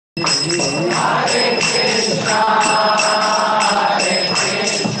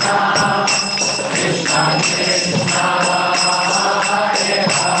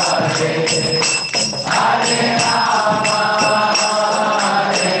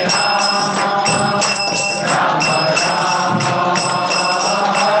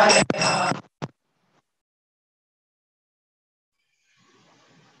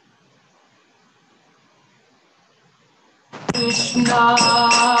Krishna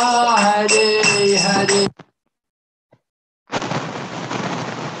Hare Hare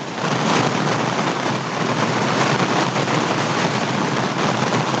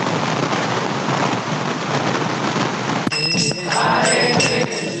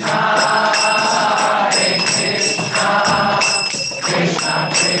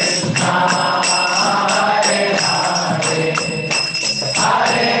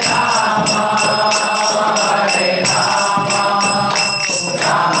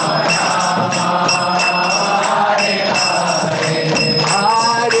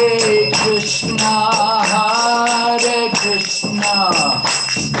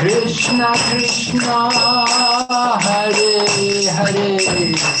Krishna Krishna Hare Hare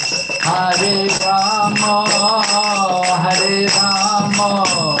Hare Rama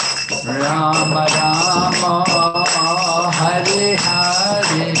Rama Rama Hare Hare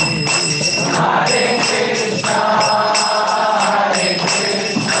Hare Krishna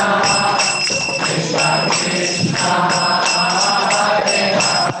Krishna Krishna Hare Hare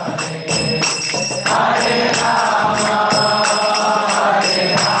Hare Rama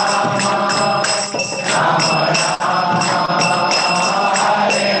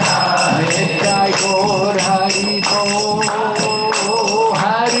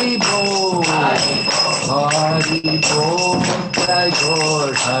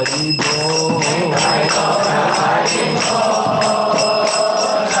Hari Bol,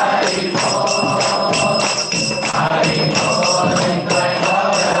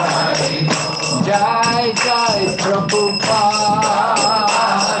 Jai Jai Prabhupada,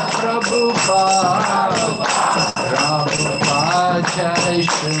 Jai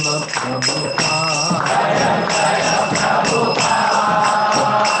Srila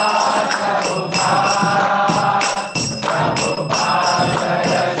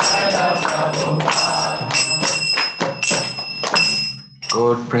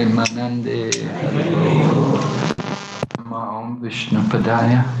Premanande Om Vishnu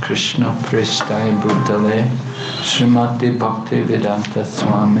Padaya Krishna Prestaya Bhutale Srimati Bhakti Vedanta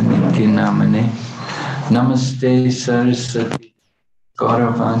Swami Niti Namane Namaste Saraswati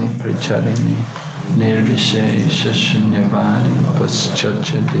Gauravani Pracharini Nirvishesha Shunyavadi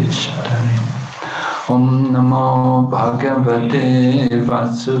Paschacha Deshatari Om Namo Bhagavate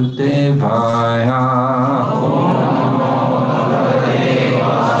Vasudevaya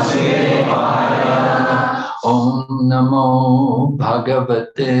Om Namo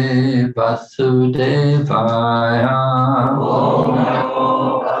Bhagavate Vasudevaya Om Namo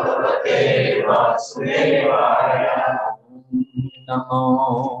Bhagavate Vasudevaya Namo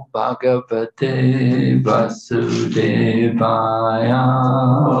Bhagavate Vasudevaya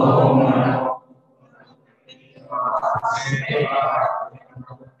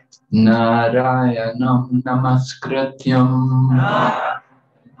Narayanam Namaskrityam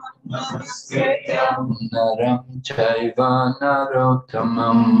Naram Chaiva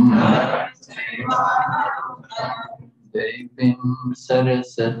Narottamam Devim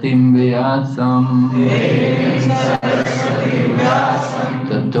Sarasatim Vyasam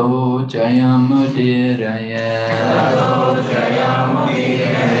Tato Jayamudiraya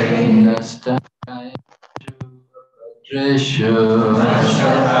Nastaya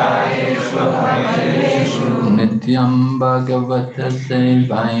Nityam Bhagavata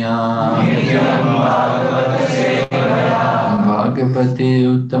Sevaya Bhagavati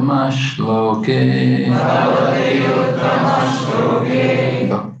Uttama Shloke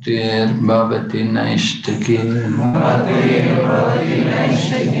Bhaktir Bhavati Naishtaki.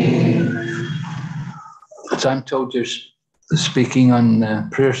 So I'm told you're speaking on the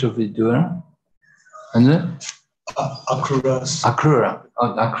prayers of Vidura, isn't it? Akrura.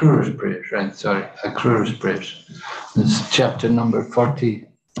 Oh, Akrura's prayers, right, sorry. Akrura's prayers. It's chapter number 40.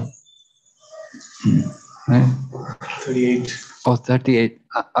 Right? 38. Oh, 38.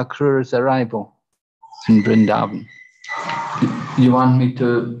 Akrura's arrival in Vrindavan. You want me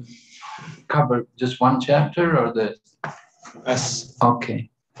to cover just one chapter or the... Yes. Okay.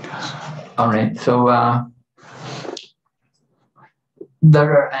 All right. So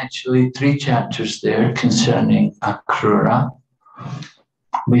there are actually 3 chapters there concerning Akrura.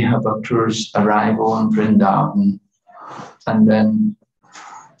 We have Akrura's arrival in Vrindavan, and then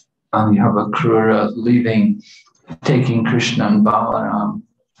And you have Akrura taking Krishna and Balaram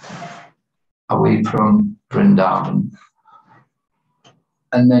away from Vrindavan.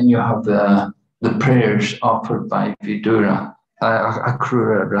 And then you have the prayers offered by Vidura,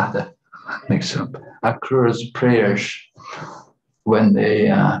 Akrura rather, mix up. Akrura's prayers when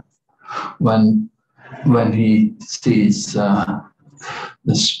he sees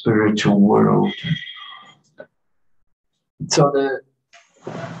the spiritual world. So the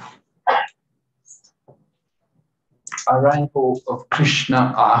arrival of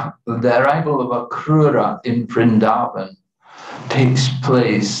Krishna, the arrival of Akrura in Vrindavan takes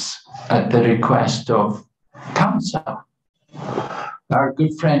place at the request of Kamsa, our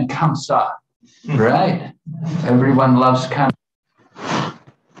good friend Kamsa, right? Everyone loves Kamsa.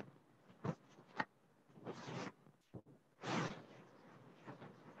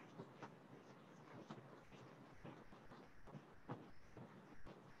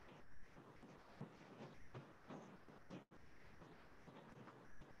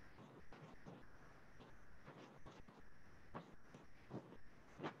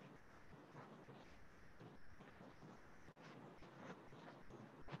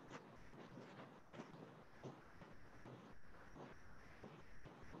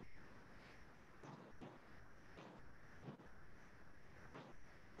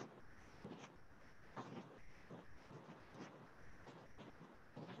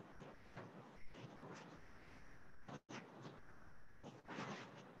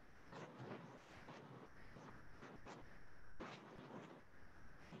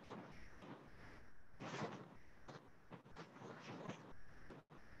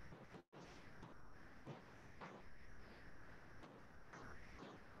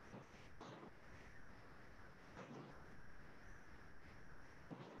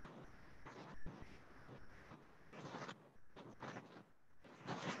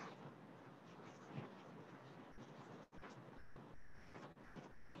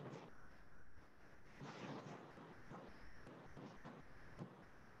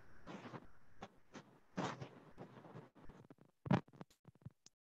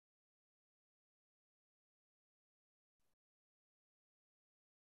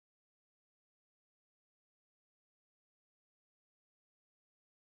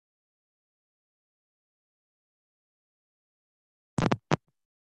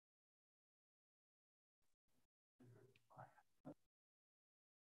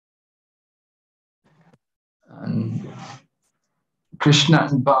 And Krishna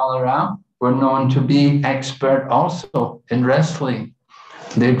and Balaram were known to be expert also in wrestling.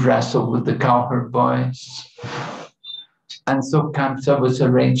 They'd wrestle with the cowherd boys. And so Kamsa was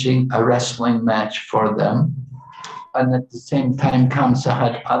arranging a wrestling match for them. And at the same time, Kamsa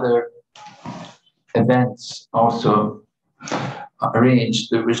had other events also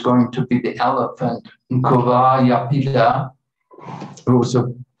arranged. There was going to be the elephant, Yapida, who was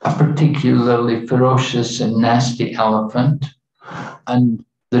a particularly ferocious and nasty elephant. And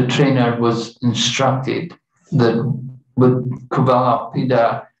the trainer was instructed that with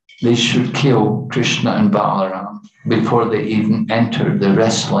Kuvalapida, they should kill Krishna and Balaram before they even entered the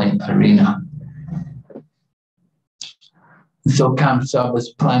wrestling arena. So Kamsa was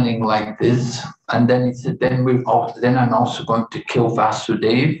planning like this, and then he said, then I'm also going to kill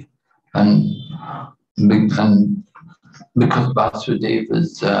Vasudeva, and because Vasudeva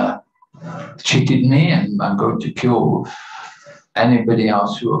has cheated me, and I'm going to kill anybody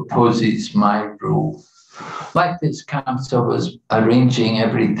else who opposes my rule. Like this, Kamsa was arranging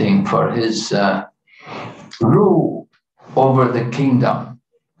everything for his rule over the kingdom.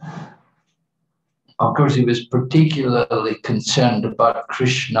 Of course, he was particularly concerned about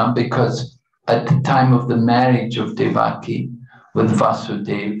Krishna because at the time of the marriage of Devaki with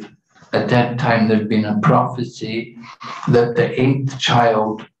Vasudeva, at that time there'd been a prophecy that the 8th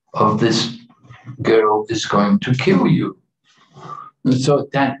child of this girl is going to kill you. And so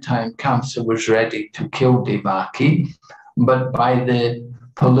at that time, Kamsa was ready to kill Devaki, but by the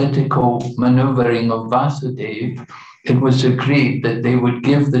political maneuvering of Vasudeva, it was agreed that they would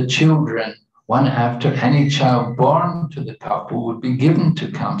give the children, one after any child born to the couple would be given to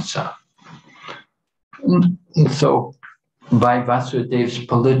Kamsa. And so by Vasudeva's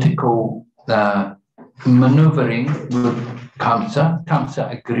political maneuvering with Kamsa,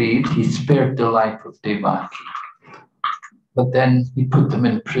 Kamsa agreed. He spared the life of Devaki. But then he put them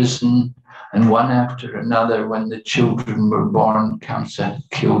in prison, and one after another, when the children were born, Kamsa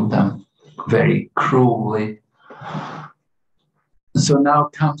killed them very cruelly. So now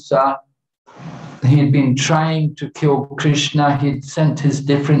Kamsa, he had been trying to kill Krishna. He'd sent his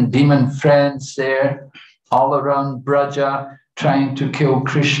different demon friends there all around Braja, trying to kill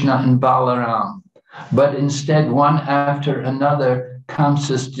Krishna and Balaram. But instead, one after another,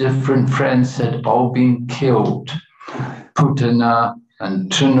 Kamsa's different friends had all been killed. Putana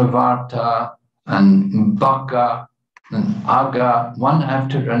and Trinavarta and Baka and Aga, one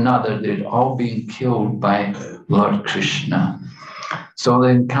after another, they'd all been killed by Lord Krishna. So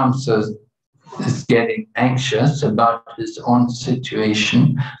then Kamsa is getting anxious about his own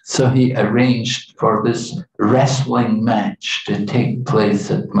situation, so he arranged for this wrestling match to take place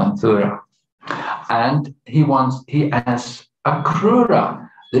at Mathura. And he asks Akrura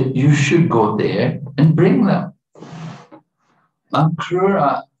that you should go there and bring them.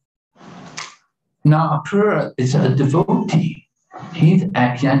 Akrura is a devotee. He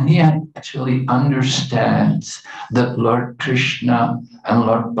actually understands that Lord Krishna and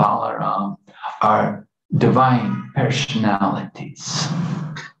Lord Balaram are divine personalities.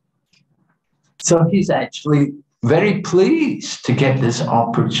 So he's actually very pleased to get this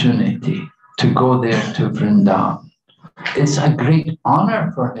opportunity to go there to Vrindavan. It's a great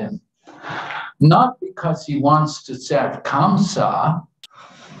honor for him, not because he wants to serve Kamsa,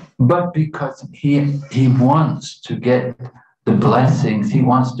 but because he wants to get the blessings. He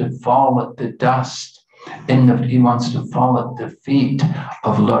wants to fall at the dust. He wants to fall at the feet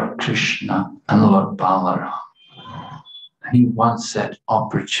of Lord Krishna and Lord Balaram. He wants that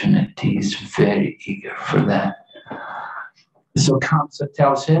opportunity. He's very eager for that. So Kamsa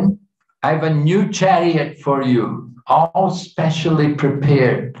tells him, I have a new chariot for you, all specially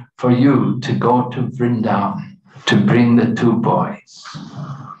prepared for you to go to Vrindavan to bring the two boys.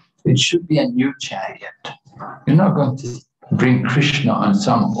 It should be a new chariot. You're not going to bring Krishna on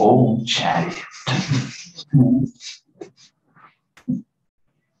some old chariot.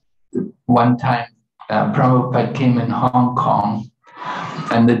 One time, Prabhupada came in Hong Kong,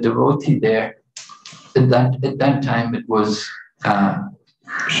 and the devotee there, at that time it was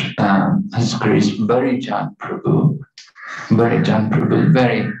His Grace Barijan Prabhu. Barijan Prabhu,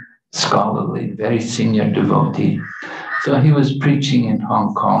 very scholarly, very senior devotee. So he was preaching in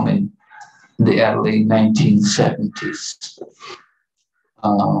Hong Kong in the early 1970s.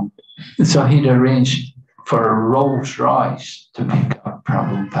 So he'd arranged for a Rolls Royce to pick up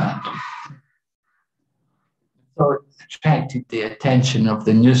Prabhupada. So it attracted the attention of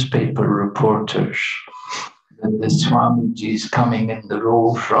the newspaper reporters that the Swamiji is coming in the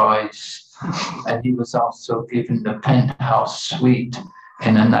Rolls Royce, and he was also given the penthouse suite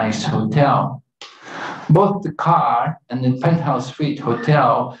in a nice hotel. Both the car and the penthouse suite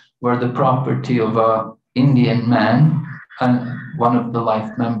hotel were the property of an Indian man and one of the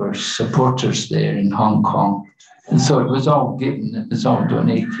life members, supporters there in Hong Kong. And so it was all given, it was all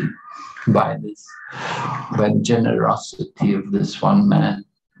donated by the generosity of this one man.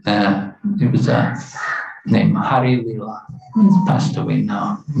 He was named Hari Lila. He's passed away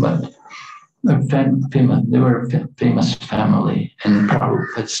now, but they were a famous family in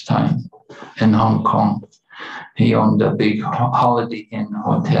Prabhupada's time in Hong Kong. He owned a big Holiday Inn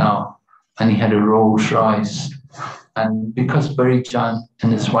hotel, and he had a Rolls Royce. And because Barijan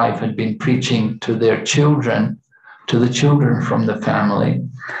and his wife had been preaching to their children, to the children from the family,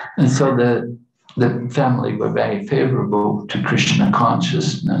 and so the family were very favorable to Krishna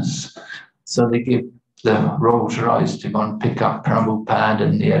consciousness. So they gave the Rolls Royce to go and pick up Prabhupada,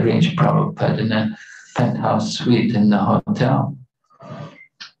 and they arranged Prabhupada in a penthouse suite in the hotel.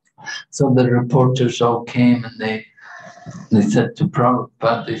 So the reporters all came, and they said to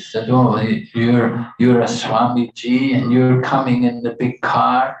Prabhupada, they said, oh, you're a Swamiji, and you're coming in the big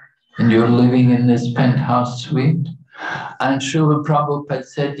car, and you're living in this penthouse suite. And Srila Prabhupada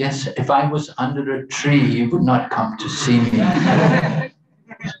said, yes, if I was under a tree, you would not come to see me.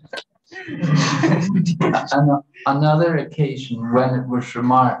 On another occasion, when it was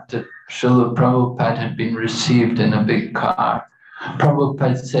remarked that Srila Prabhupada had been received in a big car,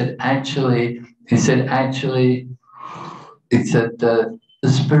 Prabhupada said,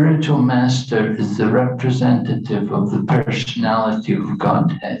 the spiritual master is the representative of the personality of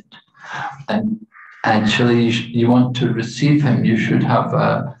Godhead. And actually, you want to receive him, you should have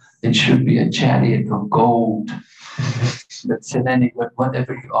it should be a chariot of gold. But said, anyway,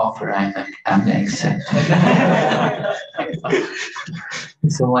 whatever you offer, I'm accepting.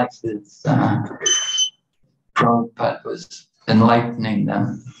 So like this, Prabhupada was enlightening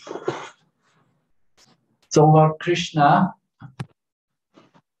them. So Lord Krishna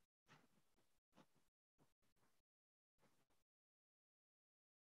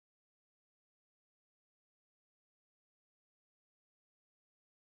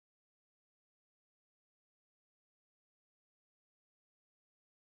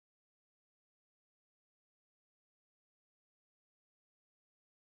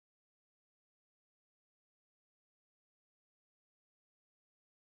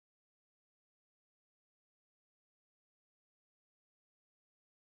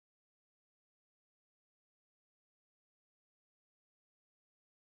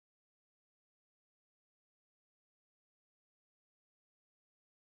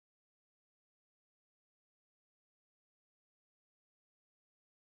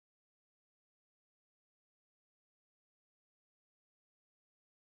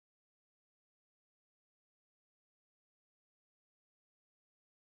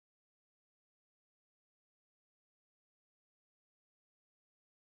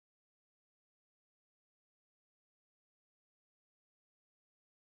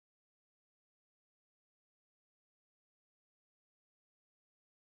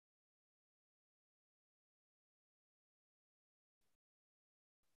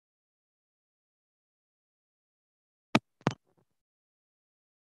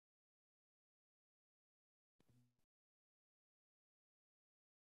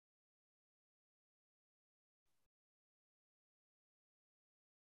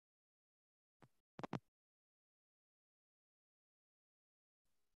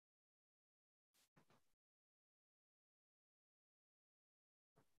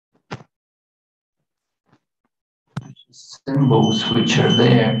symbols which are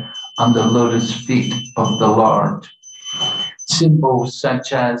there on the lotus feet of the Lord. Symbols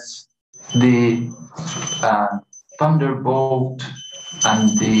such as the thunderbolt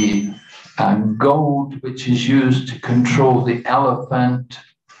and the gold which is used to control the elephant,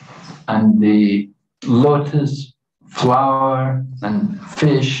 and the lotus flower and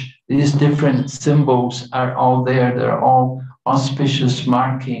fish. These different symbols are all there. They're all auspicious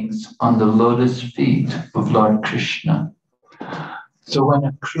markings on the lotus feet of Lord Krishna. So when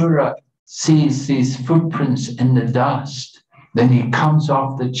Akrura sees these footprints in the dust, then he comes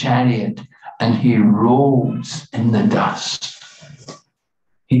off the chariot and he rolls in the dust.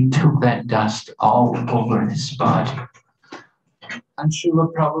 He took that dust all over his body. And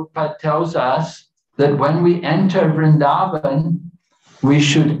Srila Prabhupada tells us that when we enter Vrindavan, we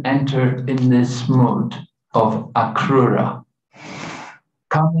should enter in this mood of Akrura,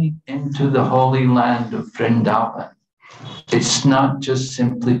 coming into the holy land of Vrindavan. It's not just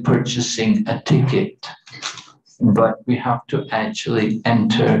simply purchasing a ticket, but we have to actually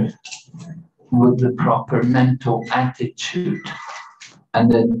enter with the proper mental attitude. And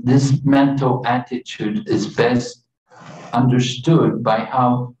that this mental attitude is best understood by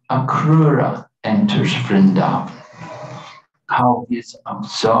how Akrura enters Vrindavan, how he is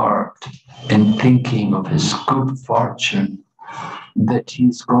absorbed in thinking of his good fortune, that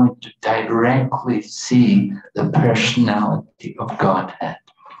he's going to directly see the personality of Godhead.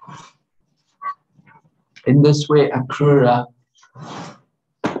 In this way, Akrura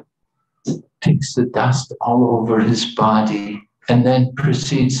takes the dust all over his body and then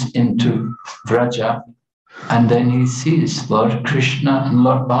proceeds into Vraja, and then he sees Lord Krishna and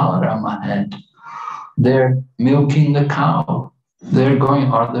Lord Balaram ahead. They're milking the cow. They're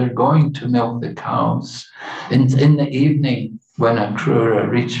going to milk the cows. In the evening, when Akrura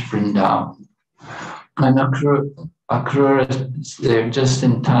reached Vrindavan, and Akrura is there just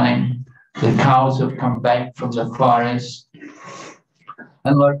in time. The cows have come back from the forest,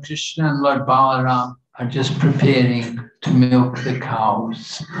 and Lord Krishna and Lord Balaram are just preparing to milk the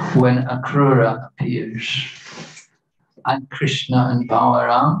cows when Akrura appears. And Krishna and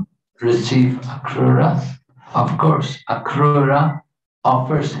Balaram receive Akrura. Of course, Akrura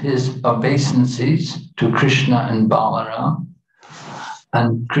offers his obeisances to Krishna and Balaram,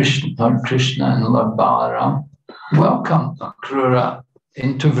 and Lord Krishna and Lord Balaram welcome Akrura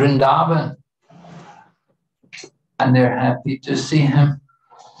into Vrindavan, and they're happy to see him,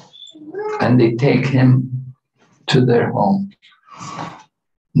 and they take him to their home.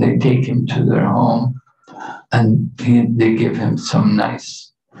 They take him to their home, and they give him some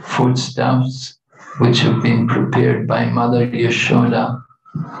nice foodstuffs which have been prepared by Mother Yashoda.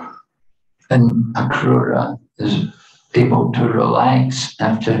 And Akrura is able to relax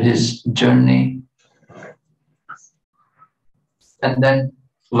after his journey. And then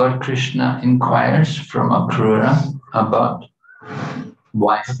Lord Krishna inquires from Akrura about,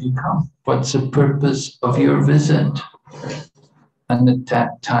 why have you come? What's the purpose of your visit? And at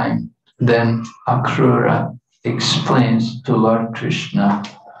that time, then Akrura explains to Lord Krishna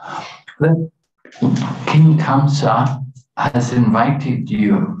that King Kamsa has invited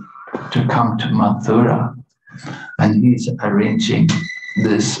you to come to Mathura, and he's arranging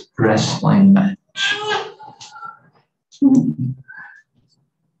this wrestling match.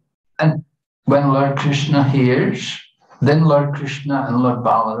 And when Lord Krishna hears, then Lord Krishna and Lord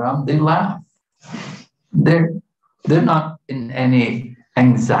Balaram, they laugh. They're not in any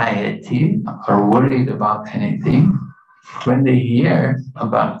anxiety or worried about anything. When they hear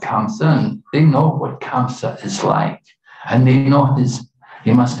about Kamsa, they know what Kamsa is like, and they know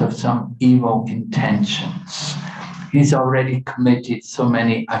he must have some evil intentions. He's already committed so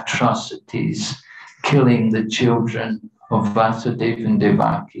many atrocities, killing the children of Vasudeva and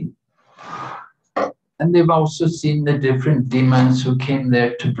Devaki. And they've also seen the different demons who came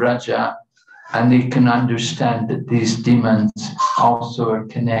there to Braja, and they can understand that these demons also are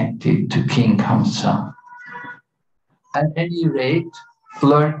connected to King Kamsa. At any rate,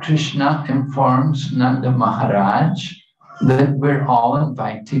 Lord Krishna informs Nanda Maharaj that we're all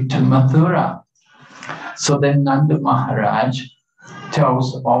invited to Mathura. So then Nanda Maharaj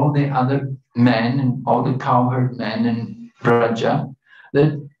tells all the other men and all the cowherd men in Braja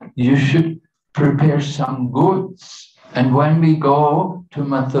that you should prepare some goods. And when we go to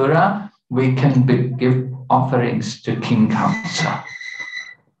Mathura, we can give offerings to King Kamsa.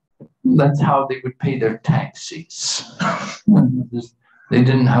 That's how they would pay their taxes. They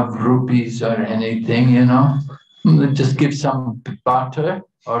didn't have rupees or anything, you know. They just give some butter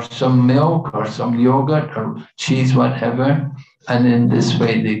or some milk or some yogurt or cheese, whatever. And in this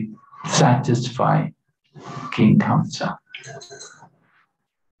way, they satisfy King Kamsa.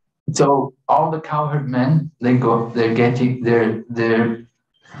 So all the cowherd men, they're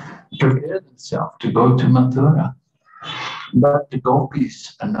prepare themselves to go to Mathura. But the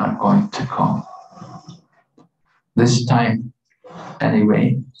gopis are not going to go. This time,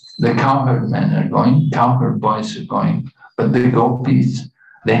 anyway, the cowherd men are going, cowherd boys are going, but the gopis,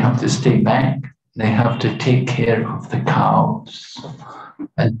 they have to stay back. They have to take care of the cows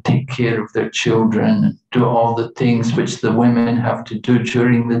and take care of their children, and do all the things which the women have to do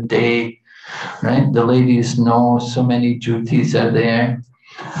during the day, right? The ladies know so many duties are there.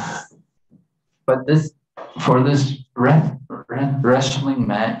 But for this wrestling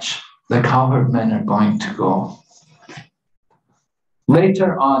match, the cowherd men are going to go.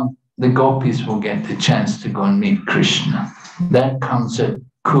 Later on, the gopis will get the chance to go and meet Krishna. That comes at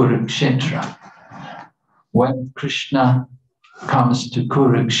Kurukshetra. When Krishna comes to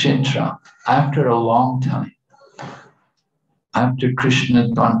Kurukshetra, after a long time, after Krishna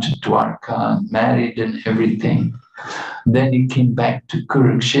had gone to Dwarka and married and everything, then he came back to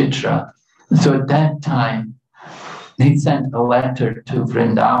Kurukshetra. So at that time, he sent a letter to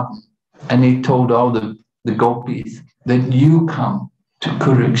Vrindavan and he told all the gopis that you come to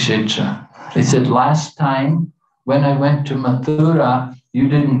Kurukshetra. He said, last time when I went to Mathura, you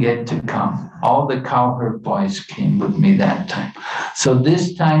didn't get to come. All the cowherd boys came with me that time. So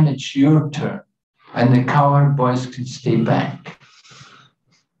this time it's your turn and the cowherd boys can stay back.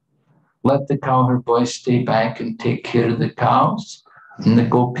 Let the cowherd boys stay back and take care of the cows, and the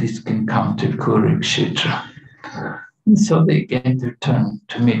gopis can come to Kurukshetra. And so they get their turn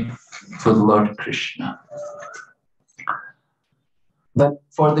to meet with Lord Krishna. But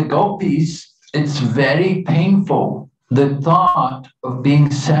for the gopis, it's very painful, the thought of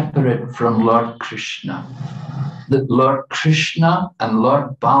being separate from Lord Krishna. That Lord Krishna and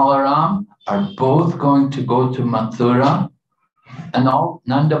Lord Balaram are both going to go to Mathura, and all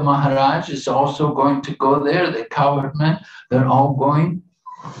Nanda Maharaj is also going to go there. The cowherd men, they're all going.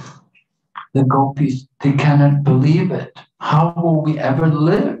 The gopis, they cannot believe it. How will we ever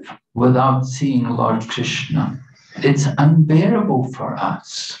live without seeing Lord Krishna? It's unbearable for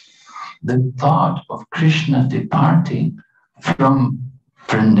us. The thought of Krishna departing from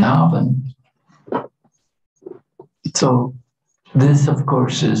Vrindavan. So this, of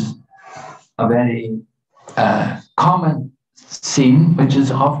course, is a very common scene, which is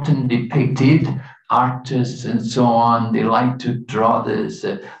often depicted. Artists and so on, they like to draw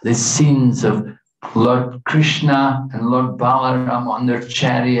the scenes of Lord Krishna and Lord Balaram on their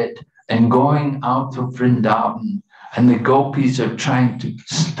chariot and going out of Vrindavan. And the gopis are trying to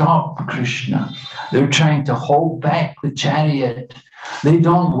stop Krishna. They're trying to hold back the chariot. They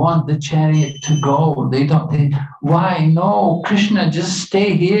don't want the chariot to go. Why? No, Krishna, just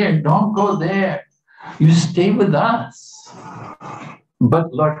stay here. Don't go there. You stay with us.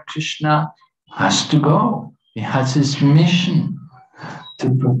 But Lord Krishna has to go. He has his mission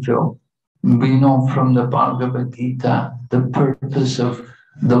to fulfill. We know from the Bhagavad Gita the purpose of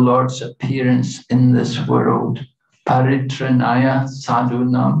the Lord's appearance in this world. Paritranaya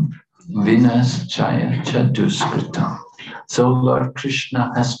sadhunam vinaschaya chaduskritam. So Lord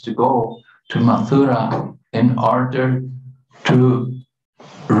Krishna has to go to Mathura in order to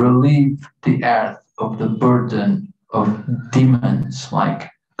relieve the earth of the burden of demons like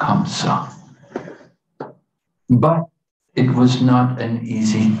Kamsa. But it was not an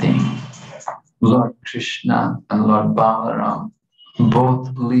easy thing. Lord Krishna and Lord Balaram both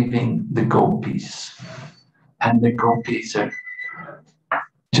leaving the gopis. And the gopis are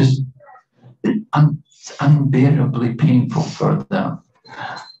just unbearably painful for them.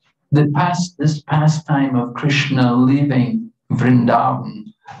 This pastime of Krishna leaving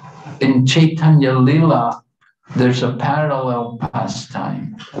Vrindavan, in Chaitanya Lila, there's a parallel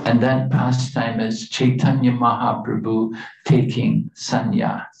pastime, and that pastime is Chaitanya Mahaprabhu taking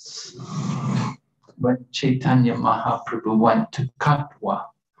sannyas. When Chaitanya Mahaprabhu went to Katwa,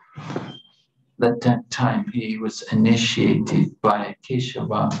 at that time he was initiated by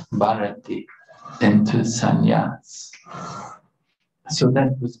Keshava Bharati into sannyas. So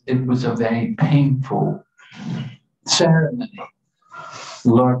it was a very painful ceremony.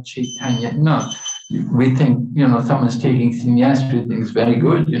 Lord Chaitanya, we think, someone's taking sannyas, we think it's very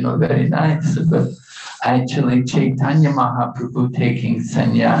good, very nice. But actually, Chaitanya Mahaprabhu taking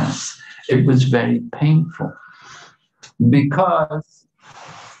sannyas, it was very painful. Because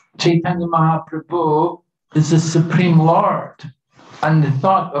Chaitanya Mahaprabhu is the Supreme Lord. And the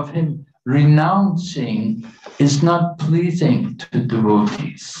thought of him renouncing is not pleasing to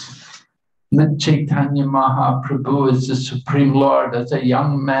devotees. That Chaitanya Mahaprabhu is the Supreme Lord as a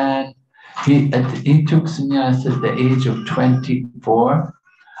young man. He took sannyas at the age of 24.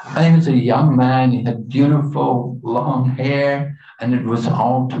 And he was a young man. He had beautiful long hair, and it was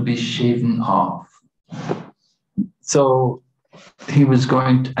all to be shaven off. So he was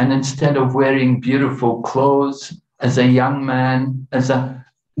going to, and instead of wearing beautiful clothes as a young man, as a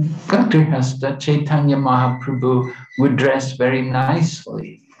Gagrihasta, Chaitanya Mahaprabhu would dress very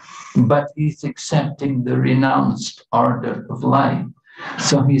nicely, but he's accepting the renounced order of life.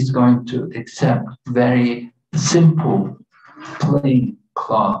 So he's going to accept very simple, plain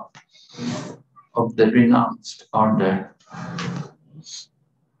cloth of the renounced order.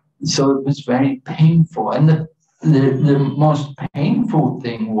 So it was very painful. And the most painful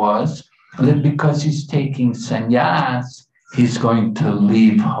thing was that because he's taking sannyas, he's going to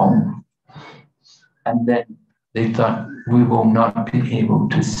leave home. And then they thought, we will not be able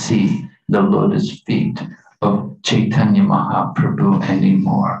to see the lotus feet of Chaitanya Mahaprabhu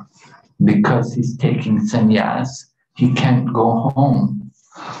anymore. Because he's taking sannyas, he can't go home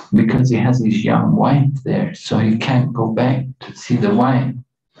because he has his young wife there, so he can't go back to see the wife.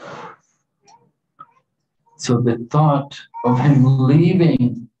 So the thought of him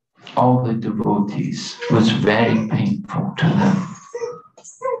leaving all the devotees was very painful to them.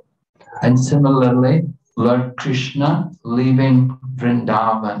 And similarly, Lord Krishna leaving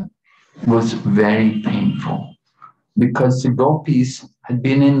Vrindavan was very painful because the gopis had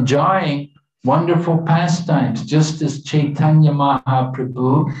been enjoying wonderful pastimes, just as Chaitanya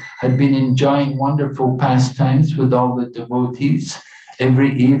Mahaprabhu had been enjoying wonderful pastimes with all the devotees.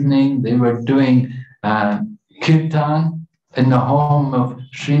 Every evening they were doing kirtan in the home of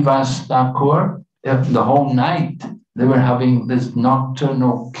Srivas Thakur. The whole night they were having this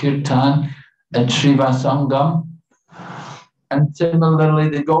nocturnal kirtan at Srivasangam. And similarly,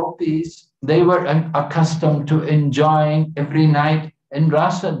 the gopis, they were accustomed to enjoying every night in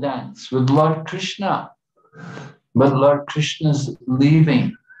rasa dance with Lord Krishna. But Lord Krishna's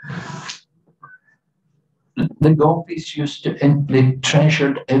leaving. The gopis used to, and they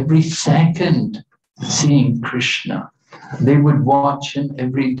treasured every second seeing Krishna. They would watch him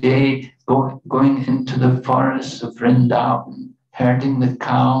every day going into the forests of Vrindavan, herding the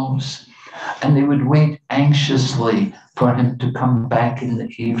cows, and they would wait anxiously for him to come back in the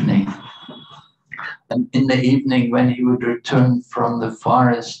evening. And in the evening, when he would return from the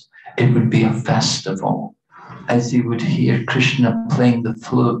forest, it would be a festival, as he would hear Krishna playing the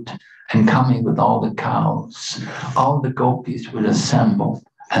flute and coming with all the cows. All the gopis would assemble,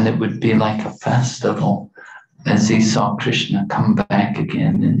 and it would be like a festival as they saw Krishna come back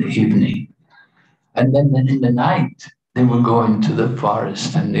again in the evening. And then in the night, they would go into the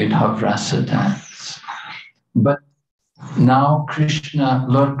forest and they'd have rasa dance. But now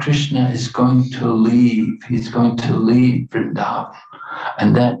Lord Krishna is going to leave. He's going to leave Vrindavan.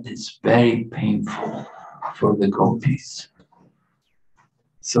 And that is very painful for the gopis.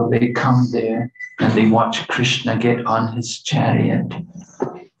 So they come there and they watch Krishna get on his chariot.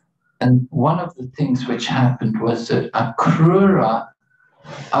 And one of the things which happened was that Akrura,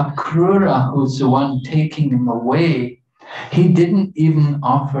 who's the one taking him away, he didn't even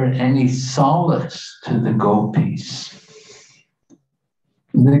offer any solace to the gopis.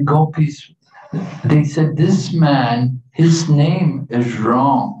 The gopis, they said, this man, his name is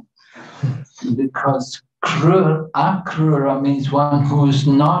wrong, because Akrura means one who is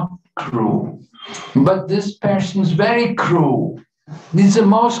not cruel. But this person's very cruel. He's the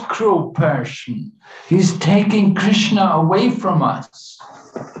most cruel person. He's taking Krishna away from us.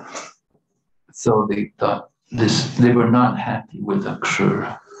 So they thought they were not happy with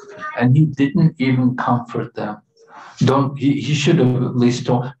Akrura. And he didn't even comfort them. He should have at least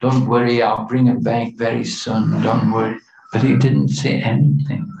told, don't worry, I'll bring him back very soon, don't worry. But he didn't say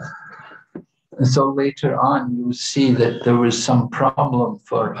anything. And so later on, you see that there was some problem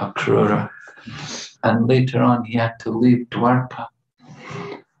for Akrura. And later on, he had to leave Dwarka.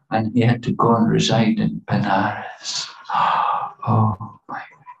 And he had to go and reside in Benares. Oh my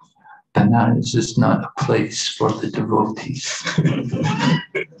God. Benares is not a place for the devotees.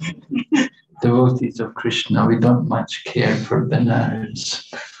 Devotees of Krishna, we don't much care for Benares.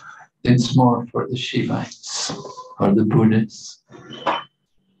 It's more for the Shivites or the Buddhists.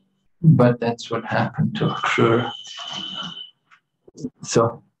 But that's what happened to Akrura.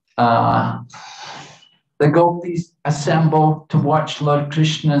 So the gopis assemble to watch Lord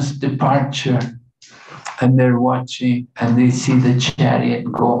Krishna's departure. And they're watching and they see the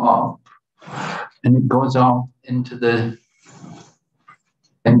chariot go off. And it goes off into the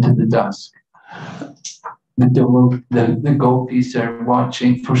dusk. The gopis are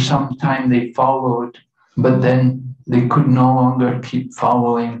watching. For some time they followed, but then they could no longer keep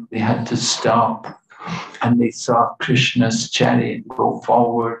following. They had to stop. And they saw Krishna's chariot go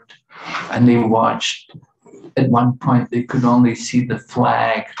forward. And they watched. At one point, they could only see the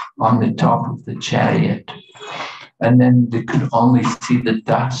flag on the top of the chariot. And then they could only see the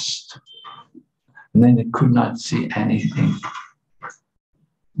dust. And then they could not see anything.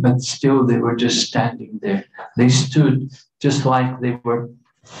 But still, they were just standing there. They stood just like they were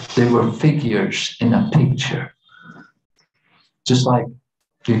figures in a picture. Just like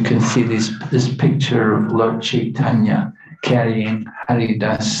you can see this picture of Lord Chaitanya carrying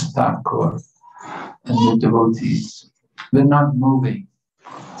Haridas Thakur and the devotees. They're not moving.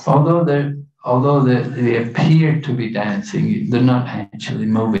 Although they appear to be dancing, they're not actually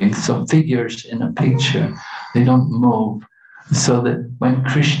moving. So figures in a picture, they don't move. So that when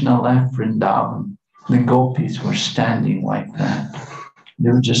Krishna left Vrindavan, the gopis were standing like that.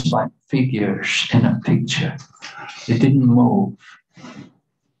 They were just like figures in a picture. They didn't move.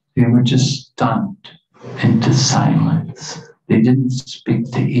 They were just stunned into silence. They didn't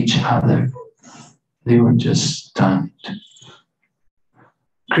speak to each other. They were just stunned.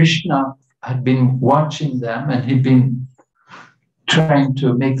 Krishna had been watching them and he'd been trying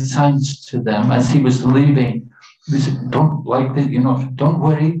to make signs to them as he was leaving. He said, don't like that, don't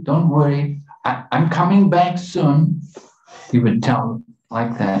worry. I'm coming back soon. He would tell them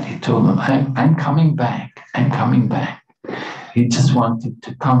like that. He told them, I'm coming back. He just wanted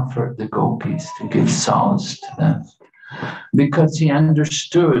to comfort the gopis, to give solace to them, because he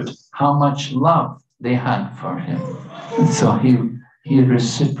understood how much love they had for him. And so he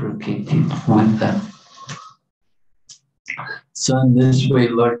reciprocated with them. So in this way,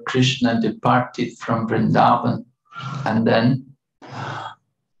 Lord Krishna departed from Vrindavan, and then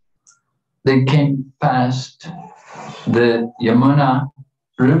they came past the Yamuna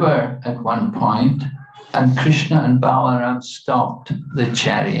river at one point, and Krishna and Balaram stopped the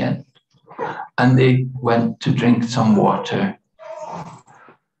chariot, and they went to drink some water.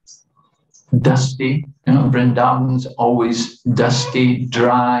 Dusty, Vrindavan's always dusty,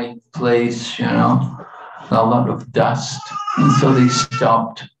 dry place, a lot of dust. And so they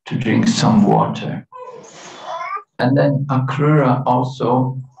stopped to drink some water. And then Akrura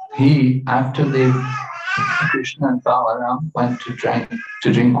also, after Krishna and Balaram went to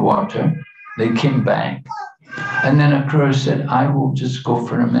drink water, they came back. And then Akrura said, I will just go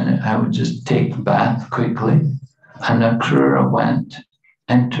for a minute. I will just take a bath quickly. And Akrura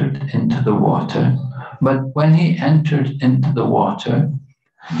entered into the water. But when he entered into the water,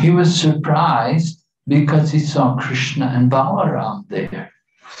 he was surprised because he saw Krishna and Balaram there.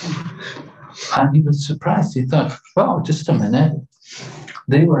 And he was surprised. He thought, well, just a minute.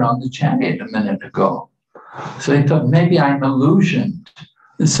 They were on the chariot a minute ago. So he thought, maybe I'm illusioned.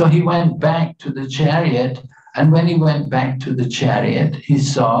 And so he went back to the chariot. And when he went back to the chariot, he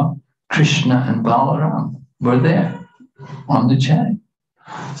saw Krishna and Balaram were there on the chariot.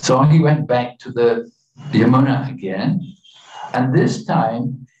 So he went back to the Yamuna again. And this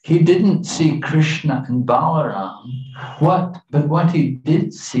time, he didn't see Krishna and Balaram. But what he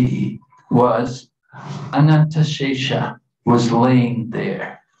did see was Anantashesha was laying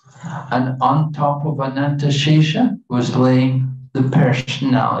there. And on top of Anantashesha was laying the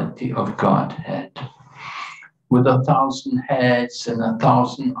personality of Godhead, with 1,000 heads and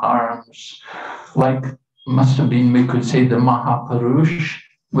 1,000 arms. Like, must have been, we could say, the Mahapurush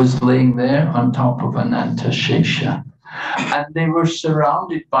was laying there on top of Anantashesha. And they were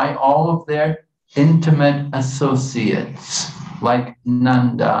surrounded by all of their intimate associates, like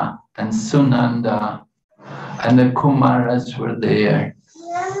Nanda and Sunanda, and the Kumaras were there,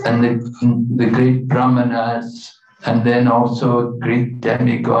 and the great Brahmanas, and then also great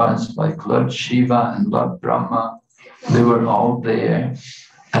demigods like Lord Shiva and Lord Brahma. They were all there,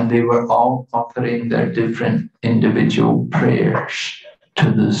 and they were all offering their different individual prayers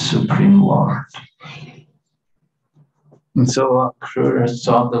to the Supreme Lord. And so Akrura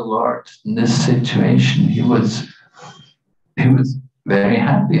saw the Lord in this situation. He was very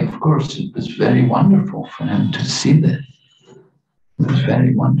happy. Of course, it was very wonderful for him to see this. It was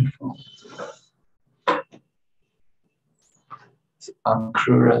very wonderful.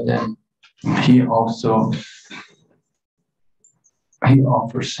 Akrura then, he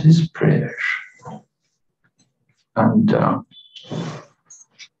offers his prayers. And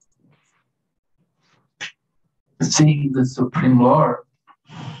seeing the Supreme Lord,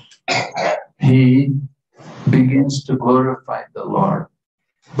 he begins to glorify the Lord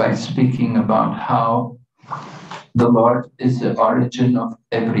by speaking about how the Lord is the origin of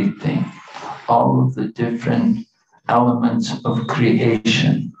everything, all of the different elements of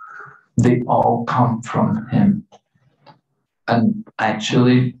creation, they all come from him. And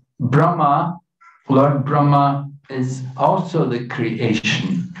actually, Brahma, Lord Brahma, is also the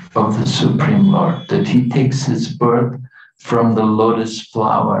creation of the Supreme Lord, that he takes his birth from the lotus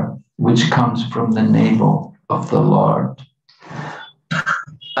flower, which comes from the navel of the Lord.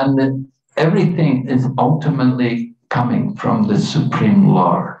 And that everything is ultimately coming from the Supreme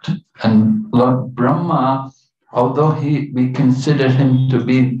Lord. And Lord Brahma, although we consider him to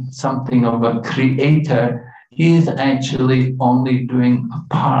be something of a creator, he is actually only doing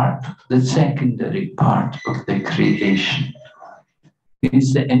a part, the secondary part of the creation.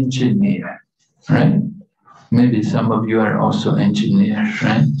 He's the engineer, right? Maybe some of you are also engineers,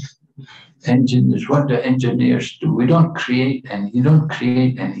 right? Engineers, what do engineers do? We don't create you don't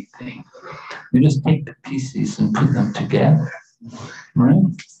create anything. You just take the pieces and put them together, right?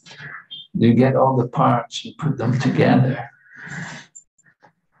 You get all the parts and put them together.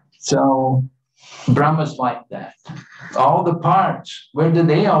 So Brahma's like that. All the parts, where do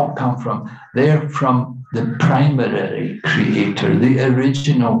they all come from? They're from the primary creator. The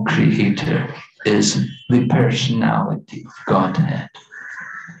original creator is the personality of Godhead.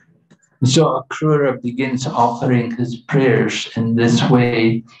 So Akrura begins offering his prayers in this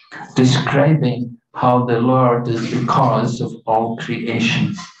way, describing how the Lord is the cause of all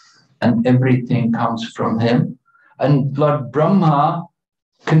creation and everything comes from him. And Lord Brahma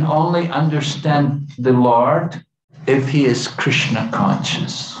can only understand the Lord if he is Krishna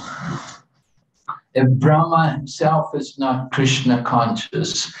conscious. If Brahma himself is not Krishna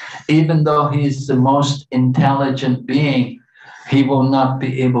conscious, even though he is the most intelligent being, he will not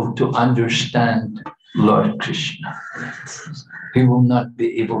be able to understand Lord Krishna. He will not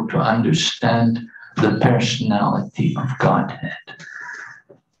be able to understand the personality of Godhead.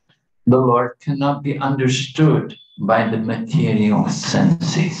 The Lord cannot be understood by the material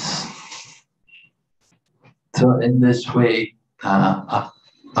senses. So in this way,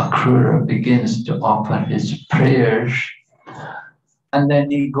 Akrura begins to offer his prayers, and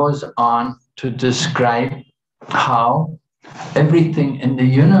then he goes on to describe how everything in the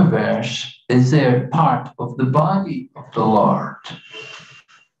universe is there part of the body of the Lord.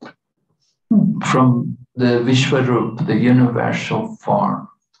 From the Vishwarup, the universal form,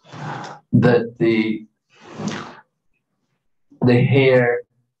 that the hair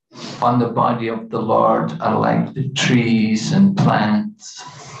on the body of the Lord are like the trees and plants,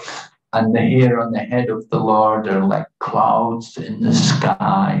 and the hair on the head of the Lord are like clouds in the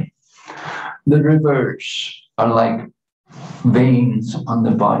sky. The rivers are like veins on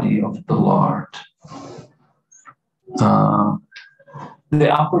the body of the Lord. The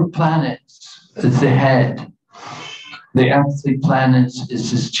upper planets is the head, the earthly planets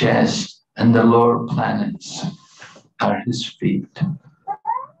is his chest, and the lower planets are his feet.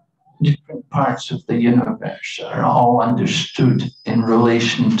 Different parts of the universe are all understood in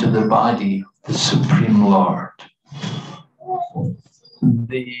relation to the body of the Supreme Lord.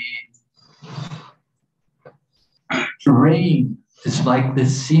 The rain is like the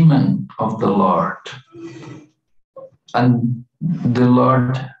semen of the Lord, and the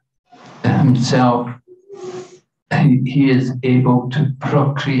Lord himself, he is able to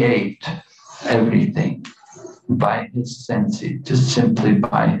procreate everything by his senses, just simply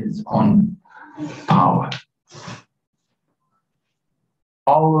by his own power.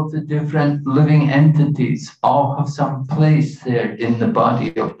 All of the different living entities all have some place there in the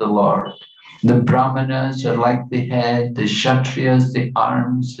body of the Lord. The Brahmanas are like the head, the Kshatriyas, the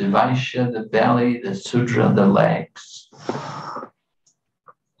arms, the Vaishya, the belly, the Sudra, the legs.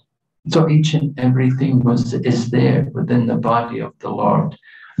 So each and everything is there within the body of the Lord.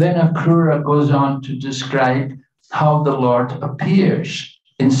 Then Akrura goes on to describe how the Lord appears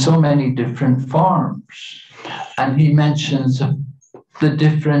in so many different forms. And he mentions the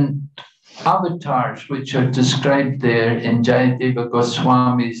different avatars which are described there in Jayadeva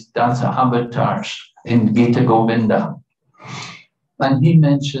Goswami's Dasa avatars in Gita Govinda. And he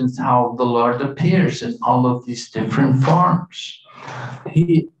mentions how the Lord appears in all of these different forms.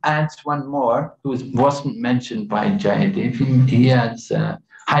 He adds one more, who wasn't mentioned by Jayadev. He adds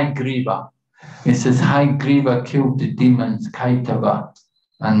Haigriva. He says, Haigriva killed the demons, Kaitava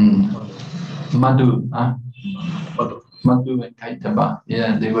and Madhu. Madhu and Kaitava.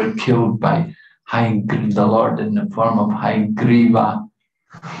 Yeah, they were killed by the Lord in the form of Haigriva.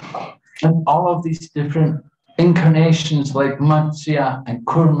 And all of these different incarnations like Matsya and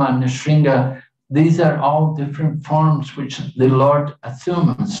Kurma and Nrsinga, these are all different forms which the Lord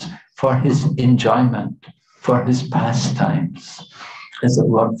assumes for his enjoyment, for his pastimes. As the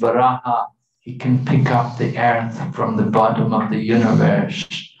Lord Varaha, he can pick up the earth from the bottom of the universe.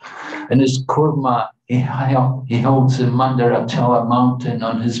 And as Kurma, he holds the Mandaratala mountain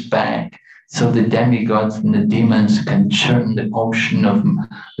on his back, so the demigods and the demons can churn the ocean of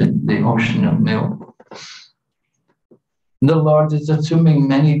milk. The Lord is assuming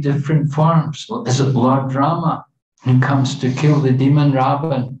many different forms. Is it Lord Rama? He comes to kill the demon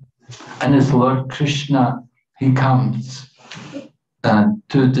Ravan. And as Lord Krishna, he comes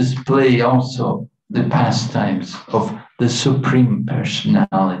to display also the pastimes of the Supreme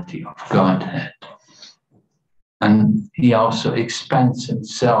Personality of Godhead. And he also expands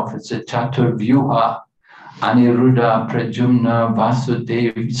himself as a Chaturvyuha, Aniruddha, Pradyumna,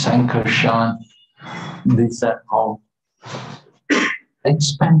 Vasudeva, Sankarshan. These are all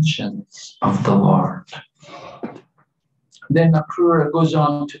expansions of the Lord. Then Akrura goes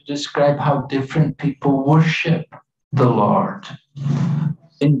on to describe how different people worship the Lord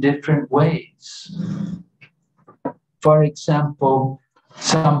in different ways. For example,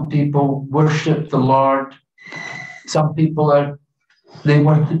 some people worship the Lord. Some people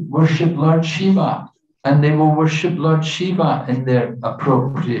worship Lord Shiva, and they will worship Lord Shiva in their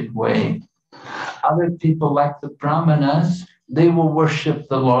appropriate way. Other people, like the Brahmanas, they will worship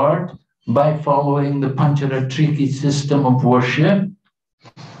the Lord by following the Pancharatriki system of worship.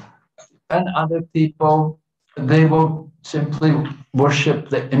 And other people, they will simply worship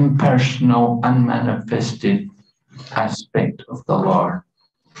the impersonal, unmanifested aspect of the Lord.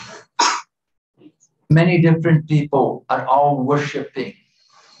 Many different people are all worshiping,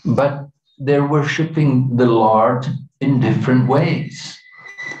 but they're worshiping the Lord in different ways.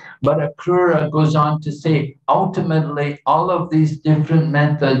 But Akrura goes on to say, ultimately, all of these different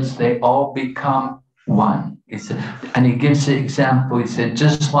methods, they all become one. He said, and he gives the example. He said,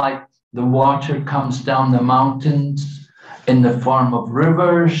 just like the water comes down the mountains in the form of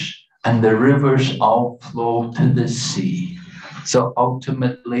rivers, and the rivers all flow to the sea. So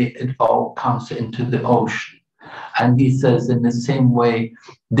ultimately, it all comes into the ocean. And he says, in the same way,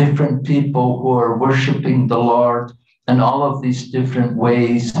 different people who are worshiping the Lord in all of these different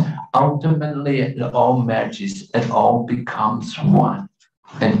ways, ultimately it all merges, it all becomes one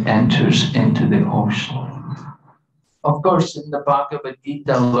and enters into the ocean. Of course, in the Bhagavad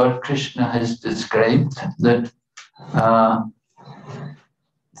Gita, Lord Krishna has described that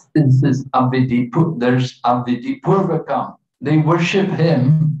there's Avidipurvakam. They worship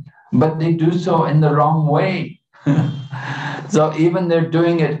him, but they do so in the wrong way. So even they're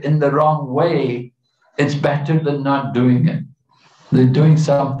doing it in the wrong way, it's better than not doing it. They're doing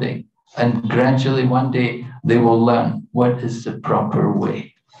something, and gradually one day they will learn what is the proper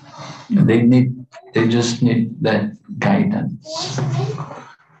way. They just need that guidance.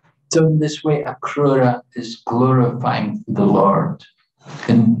 So in this way, Akrura is glorifying the Lord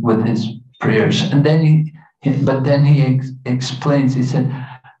with his prayers. And then he explains, he said,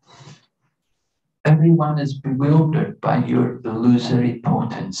 everyone is bewildered by your illusory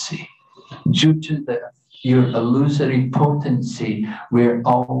potency. Due to your illusory potency, we're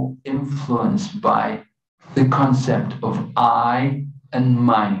all influenced by the concept of I and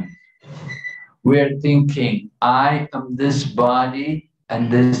mine. We're thinking, I am this body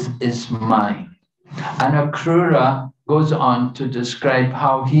and this is mine. And Akrura goes on to describe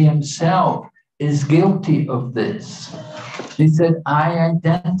how he himself is guilty of this. He said, I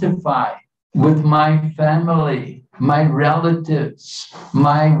identify with my family, my relatives,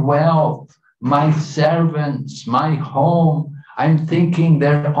 my wealth, my servants, my home. I'm thinking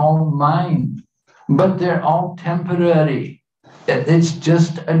they're all mine, but they're all temporary. It's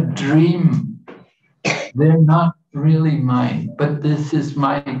just a dream. They're not really mine, but this is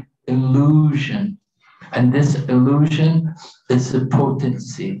my illusion. And this illusion is the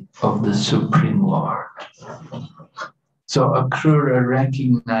potency of the Supreme Lord. So Akrura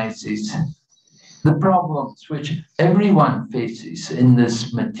recognizes the problems which everyone faces in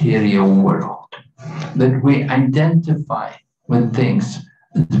this material world, that we identify with things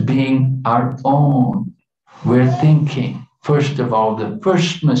as being our own. We're thinking, first of all, the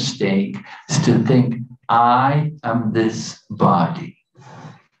first mistake is to think, I am this body.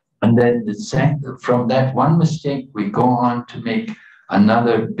 And then from that one mistake, we go on to make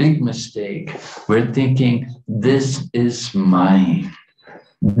another big mistake. We're thinking, this is mine.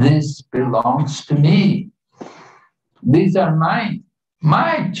 This belongs to me. These are mine,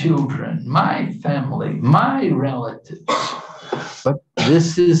 my children, my family, my relatives. But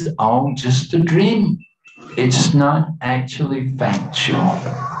this is all just a dream. It's not actually factual.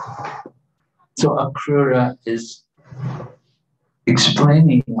 So Akrura is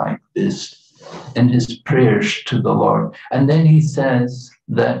explaining like this in his prayers to the Lord. And then he says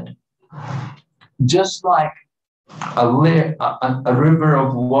that just like a river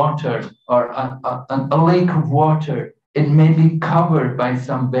of water or a lake of water, it may be covered by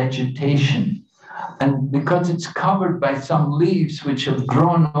some vegetation. And because it's covered by some leaves which have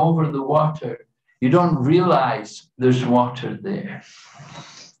grown over the water, you don't realize there's water there.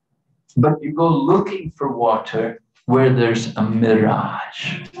 But you go looking for water where there's a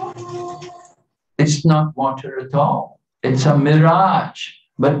mirage. It's not water at all. It's a mirage,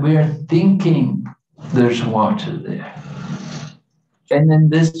 but we're thinking there's water there. And in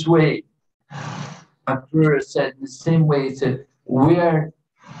this way, Akrura said, in the same way, he said, we're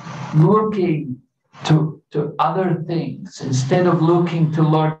looking to other things instead of looking to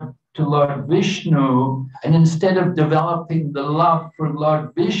Lord Vishnu, and instead of developing the love for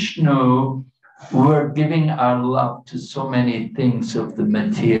Lord Vishnu, we're giving our love to so many things of the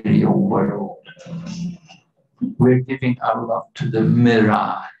material world. We're giving our love to the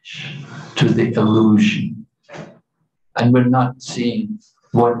mirage, to the illusion. And we're not seeing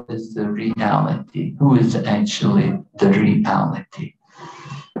what is the reality, who is actually the reality.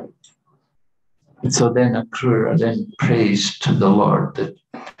 And so then Akrura then prays to the Lord that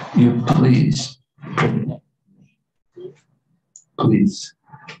you please protect me. Please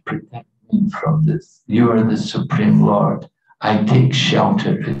protect me from this. You are the Supreme Lord. I take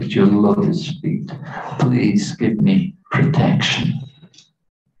shelter at your lotus feet. Please give me protection.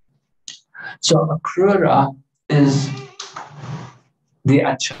 So Akrura is the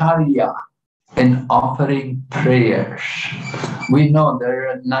Acharya in offering prayers. We know there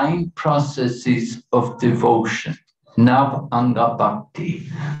are 9 processes of devotion, Nav Anga Bhakti,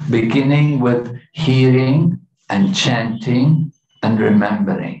 beginning with hearing and chanting and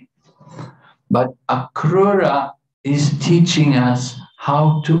remembering. But Akrura is teaching us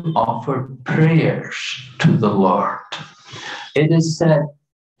how to offer prayers to the Lord. It is said,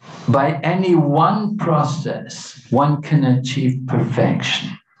 by any one process, one can achieve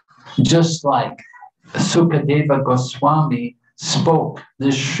perfection. Just like Sukadeva Goswami spoke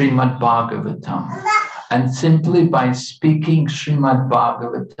this Srimad Bhagavatam, and simply by speaking Srimad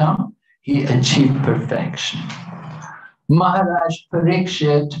Bhagavatam, he achieved perfection. Maharaj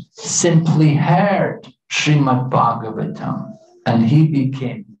Parikshit simply heard Srimad Bhagavatam, and he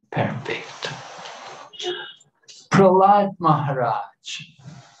became perfect. Prahlad Maharaj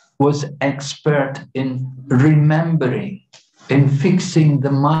was expert in remembering, in fixing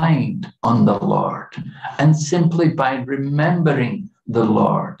the mind on the Lord. And simply by remembering the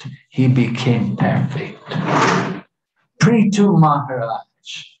Lord, he became perfect. Prithu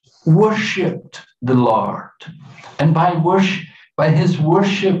Maharaj worshipped the Lord. And by his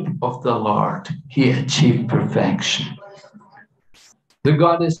worship of the Lord, he achieved perfection. The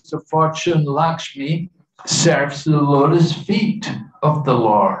goddess of fortune, Lakshmi, serves the lotus feet of the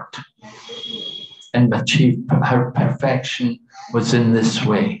Lord, and achieved her perfection was in this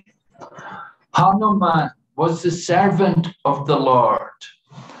way. Hanuman was the servant of the Lord.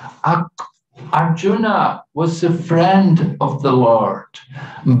 Arjuna was the friend of the Lord.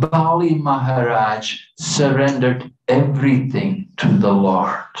 Bali Maharaj surrendered everything to the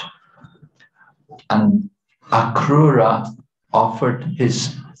Lord. And Akrura offered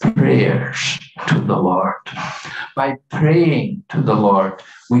his prayers to the Lord. By praying to the Lord,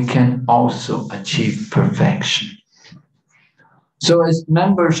 we can also achieve perfection. So as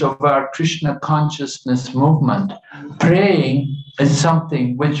members of our Krishna consciousness movement, praying is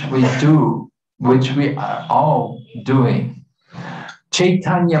something which we do, which we are all doing.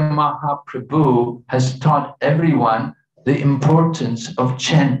 Chaitanya Mahaprabhu has taught everyone the importance of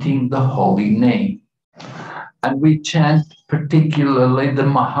chanting the holy name. And we chant particularly the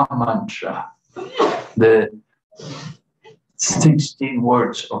Mahamantra, the 16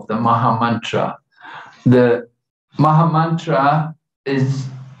 words of the Mahamantra. The Mahamantra is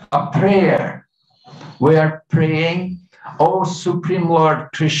a prayer. We are praying, O Supreme Lord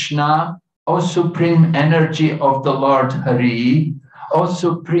Krishna, O Supreme Energy of the Lord Hari, O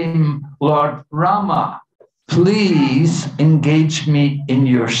Supreme Lord Rama, please engage me in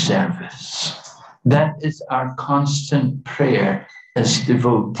your service. That is our constant prayer as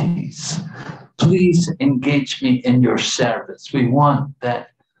devotees. Please engage me in your service. We want that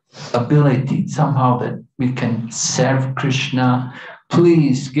ability somehow that we can serve Krishna.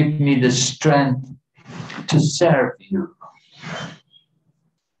 Please give me the strength to serve you.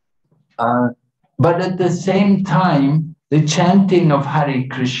 But at the same time, the chanting of Hare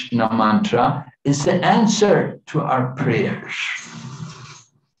Krishna mantra is the answer to our prayers.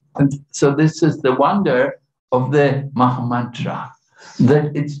 And so this is the wonder of the Mahamantra.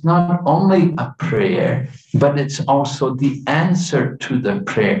 that it's not only a prayer, but it's also the answer to the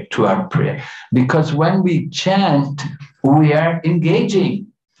prayer, to our prayer. Because when we chant, we are engaging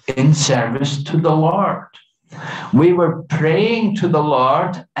in service to the Lord. We were praying to the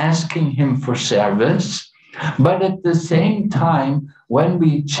Lord, asking him for service, but at the same time, when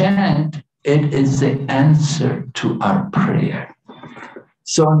we chant, it is the answer to our prayer.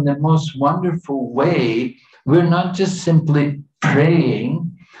 So in the most wonderful way, we're not just simply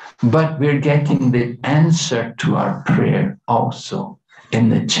praying, but we're getting the answer to our prayer also in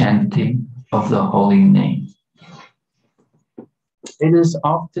the chanting of the holy name. It is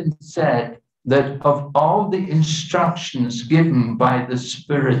often said that of all the instructions given by the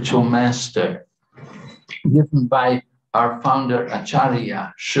spiritual master, given by our founder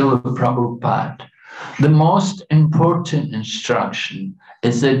Acharya, Srila Prabhupada, the most important instruction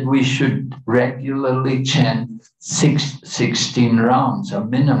is that we should regularly chant 16 rounds, a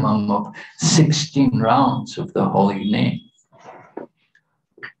minimum of 16 rounds of the holy name.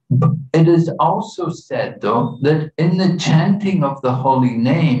 But it is also said, though, that in the chanting of the holy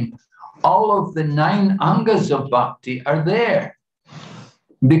name, all of the 9 angas of bhakti are there.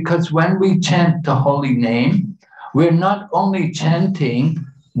 Because when we chant the holy name, we're not only chanting,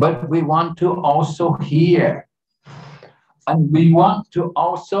 but we want to also hear. And we want to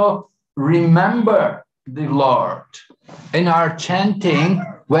also remember the Lord. In our chanting,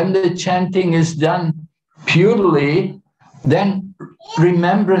 when the chanting is done purely, then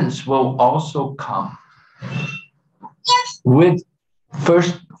remembrance will also come. With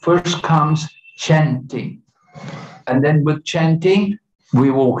first comes chanting. And then with chanting,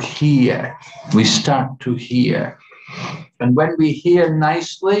 we will hear. We start to hear. And when we hear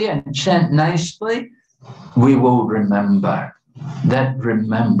nicely and chant nicely, we will remember. That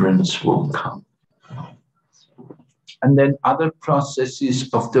remembrance will come. And then other processes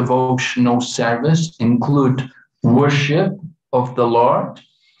of devotional service include worship of the Lord.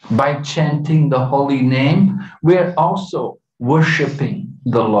 By chanting the holy name, we're also worshiping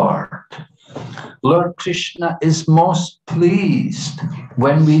the Lord. Lord Krishna is most pleased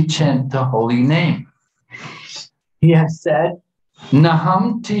when we chant the holy name. He has said,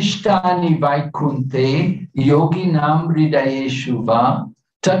 Naham tishtani vaikunte yoginam hridayeshu va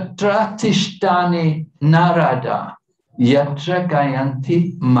tatra tishtani narada yatra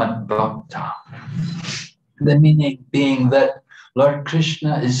gayanti madbhakta. The meaning being that Lord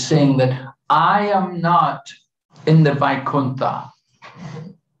Krishna is saying that I am not in the Vaikuntha.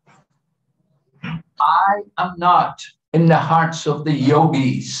 I am not in the hearts of the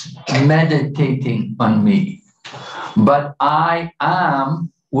yogis meditating on me, but I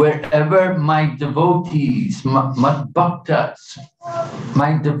am wherever my devotees, my bhaktas,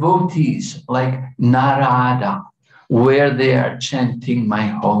 my devotees like Narada, where they are chanting my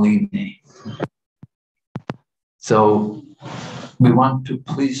holy name. So we want to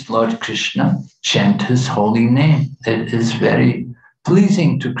please Lord Krishna, chant his holy name. It is very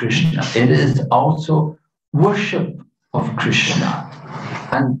pleasing to Krishna. It is also worship of Krishna.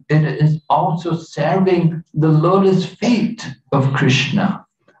 And it is also serving the lotus feet of Krishna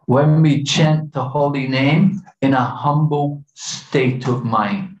when we chant the holy name in a humble state of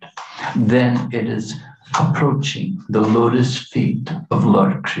mind. Then it is approaching the lotus feet of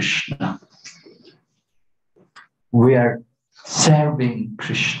Lord Krishna. We are serving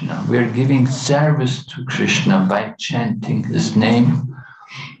Krishna. We are giving service to Krishna by chanting his name.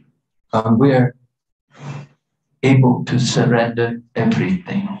 We are able to surrender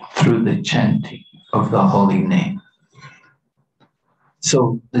everything through the chanting of the holy name.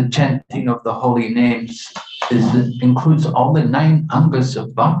 So the chanting of the holy names includes all the 9 angas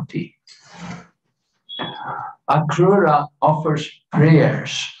of bhakti. Akrura offers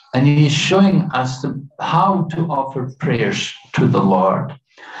prayers, and he's showing us how to offer prayers to the Lord.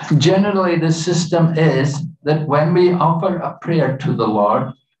 Generally, the system is that when we offer a prayer to the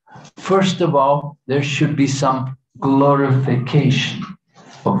Lord, first of all, there should be some glorification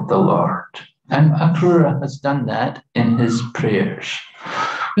of the Lord. And Akrura has done that in his prayers.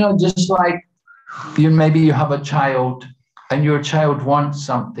 You know, just like maybe you have a child and your child wants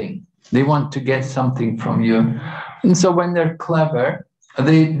something. They want to get something from you. And so when they're clever,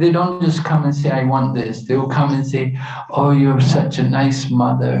 they don't just come and say, I want this. They'll come and say, oh, you're such a nice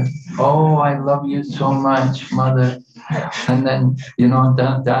mother. Oh, I love you so much, mother. And then, you know,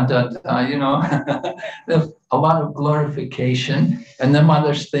 you know, a lot of glorification. And the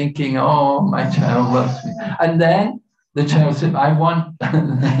mother's thinking, oh, my child loves me. And then the child said, I want,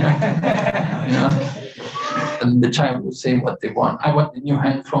 you know. And the child will say what they want. I want the new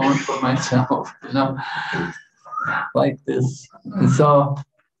handphone for myself, you know. like this. And so,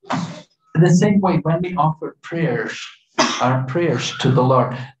 in the same way, when we offer prayers, our prayers to the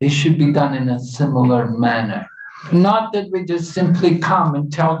Lord, they should be done in a similar manner. Not that we just simply come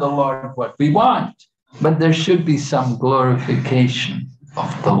and tell the Lord what we want, but there should be some glorification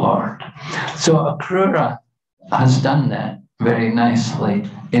of the Lord. So Akrura has done that very nicely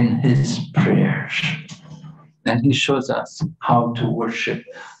in his prayers. And he shows us how to worship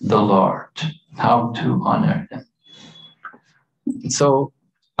the Lord, how to honor him. So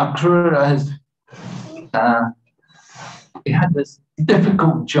Akrura has he had this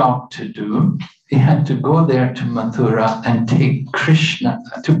difficult job to do. He had to go there to Mathura and take Krishna,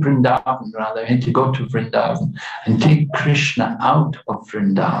 to Vrindavan rather, he had to go to Vrindavan and take Krishna out of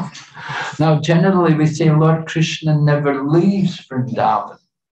Vrindavan. Now, generally we say Lord Krishna never leaves Vrindavan.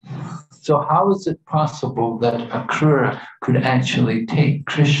 So how is it possible that Akrura could actually take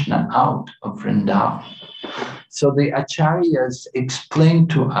Krishna out of Vrindavan? So the Acharyas explained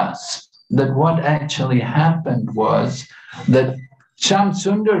to us that what actually happened was that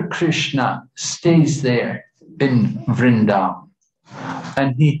Shamsundar Krishna stays there in Vrindavan,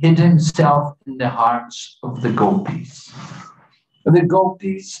 and he hid himself in the hearts of the gopis. The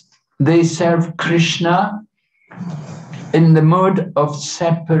gopis, they serve Krishna in the mode of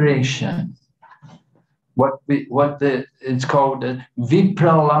separation. It's called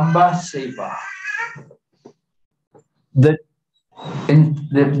Vipralamba Seva. That in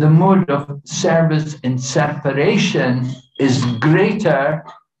the mode of service in separation is greater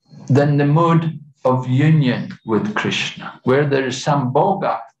than the mode of union with Krishna. Where there is some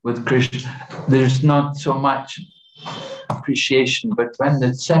bhoga with Krishna, there's not so much appreciation, but when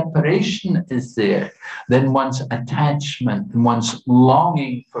the separation is there, then one's attachment, one's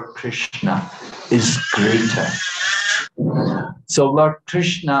longing for Krishna is greater. So Lord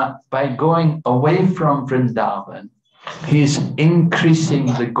Krishna, by going away from Vrindavan, he's increasing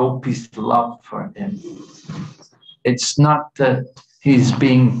the gopis' love for him. It's not that he's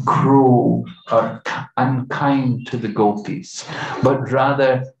being cruel or unkind to the gopis, but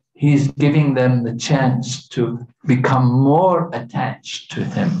rather he's giving them the chance to become more attached to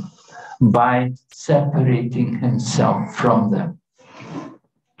him by separating himself from them.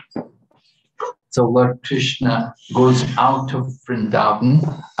 So Lord Krishna goes out of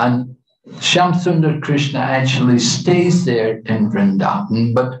Vrindavan, and Shamsundar Krishna actually stays there in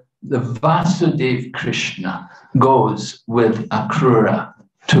Vrindavan, but the Vasudeva Krishna goes with Akrura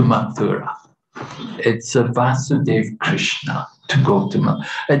to Mathura. It's a Vasudeva Krishna to go to Mathura.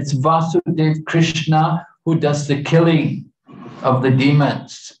 It's Vasudeva Krishna who does the killing of the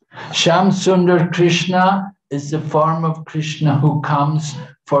demons. Shamsundar Krishna is the form of Krishna who comes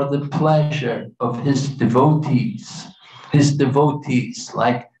for the pleasure of his devotees. His devotees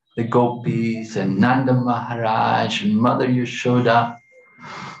like the gopis and Nanda Maharaj and Mother Yashoda.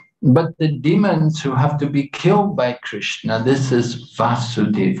 But the demons who have to be killed by Krishna, this is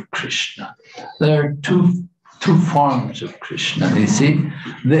Vasudeva Krishna. There are two forms of Krishna, you see.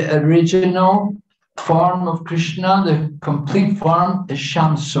 The original form of Krishna, the complete form, is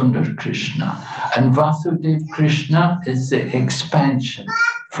Shamsundar Krishna. And Vasudeva Krishna is the expansion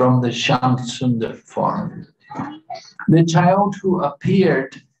from the Shamsundar form. The child who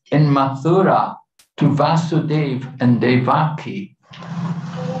appeared in Mathura to Vasudeva and Devaki,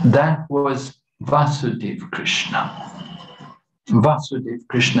 that was Vasudeva Krishna. Vasudeva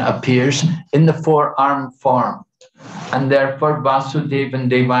Krishna appears in the four-armed form, and therefore Vasudeva and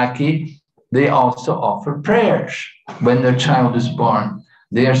Devaki, they also offer prayers when their child is born.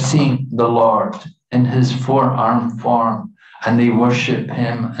 They are seeing the Lord in his four-armed form, and they worship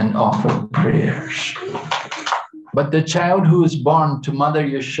him and offer prayers. But the child who is born to Mother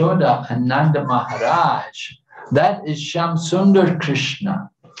Yashoda and Nanda Maharaj, that is Shamsundar Krishna.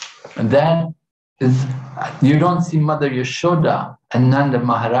 And that is, you don't see Mother Yashoda and Nanda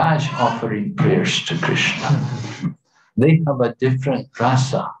Maharaj offering prayers to Krishna. They have a different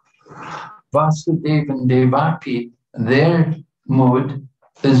rasa. Vasudeva and Devaki, their mood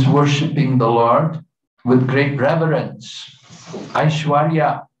is worshipping the Lord with great reverence.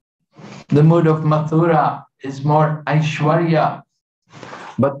 Aishwarya, the mood of Mathura is more Aishwarya,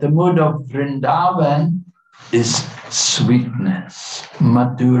 but the mood of Vrindavan is sweetness,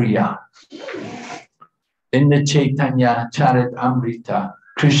 Madhurya. In the Chaitanya Charitamrita,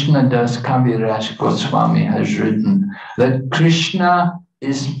 Krishna Das Kaviraj Goswami has written that Krishna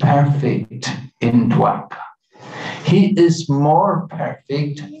is perfect in Dwarka. He is more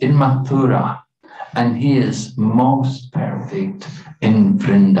perfect in Mathura, and he is most perfect in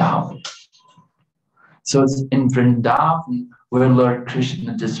Vrindavan. So it's in Vrindavan where Lord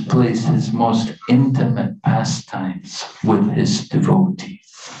Krishna displays his most intimate pastimes with his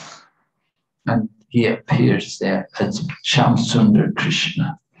devotees. And he appears there as Shamsundar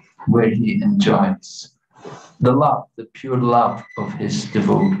Krishna, where he enjoys the love, the pure love of his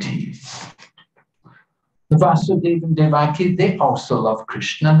devotees. The Vasudeva and Devaki, they also love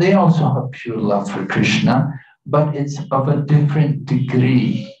Krishna. They also have pure love for Krishna, but it's of a different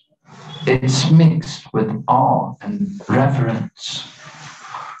degree. It's mixed with awe and reverence,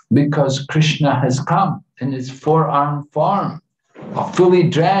 because Krishna has come in his four-armed form, fully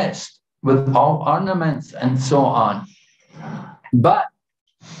dressed with all ornaments and so on. But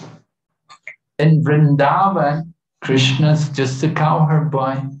in Vrindavan, Krishna's just a cowherd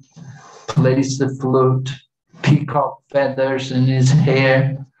boy, plays the flute, peacock feathers in his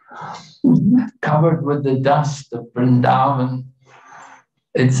hair, covered with the dust of Vrindavan.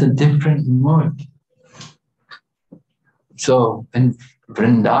 It's a different mood. So in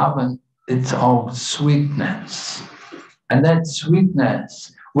Vrindavan, it's all sweetness. And that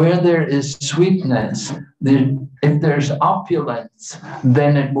sweetness, where there is sweetness, if there's opulence,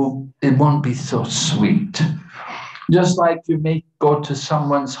 then it won't be so sweet. Just like you may go to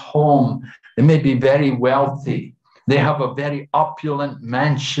someone's home, they may be very wealthy. They have a very opulent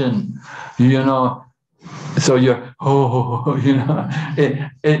mansion, you know. So you're,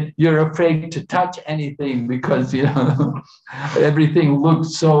 you're afraid to touch anything because, you know, everything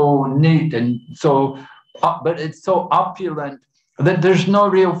looks so neat and so, but it's so opulent that there's no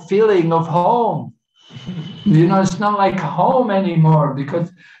real feeling of home. You know, it's not like a home anymore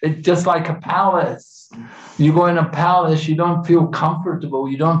because it's just like a palace. You go in a palace, you don't feel comfortable,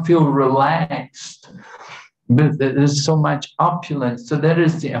 you don't feel relaxed. But there's so much opulence. So that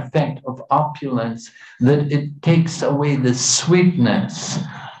is the effect of opulence, that it takes away the sweetness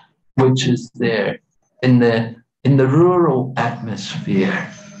which is there in the rural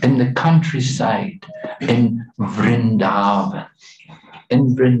atmosphere, in the countryside, in Vrindavan.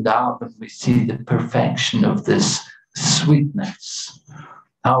 In Vrindavan, we see the perfection of this sweetness.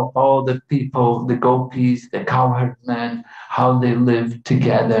 How all the people, the gopis, the cowherd men, how they live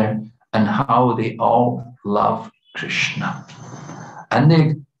together and how they all love Krishna. And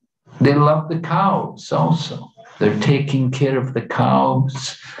they love the cows also. They're taking care of the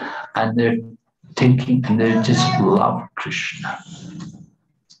cows and they just love Krishna.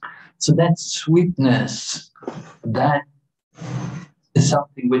 So that sweetness, that is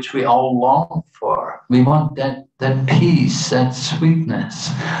something which we all long for. We want that peace, that sweetness.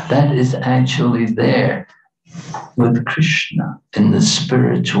 That is actually there with Krishna in the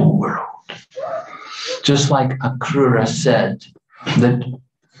spiritual world. Just like Akrura said, that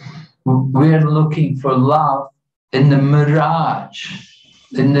we're looking for love in the mirage,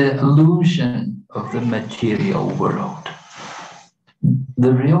 in the illusion of the material world.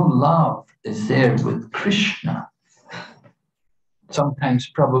 The real love is there with Krishna.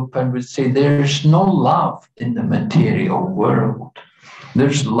 Sometimes Prabhupada would say there's no love in the material world.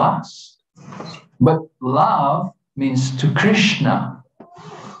 There's lust. But love means to Krishna.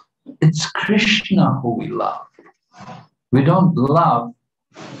 It's Krishna who we love. We don't love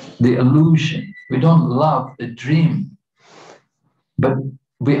the illusion. We don't love the dream. But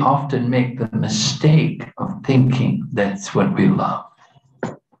we often make the mistake of thinking that's what we love.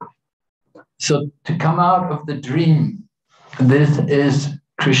 So to come out of the dream, this is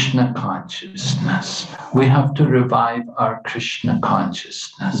Krishna consciousness. We have to revive our Krishna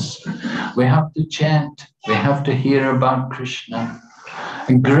consciousness. We have to chant. We have to hear about Krishna.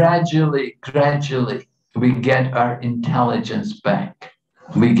 And gradually, we get our intelligence back.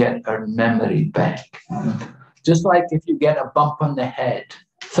 We get our memory back. Just like if you get a bump on the head.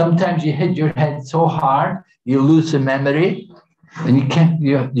 Sometimes you hit your head so hard, you lose the memory. And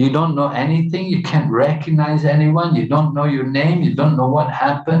you don't know anything, you can't recognize anyone, you don't know your name, you don't know what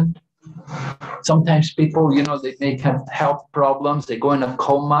happened. Sometimes people, you know, they may have health problems, they go in a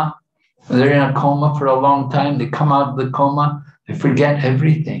coma, they're in a coma for a long time, they come out of the coma, they forget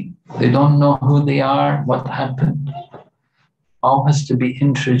everything. They don't know who they are, what happened. All has to be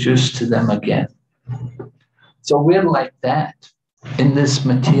introduced to them again. So we're like that in this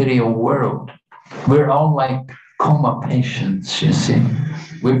material world. We're all like coma patients, you see.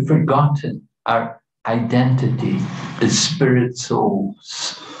 We've forgotten our identity as spirit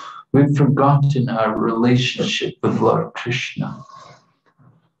souls. We've forgotten our relationship with Lord Krishna.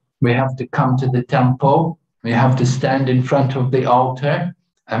 We have to come to the temple, we have to stand in front of the altar,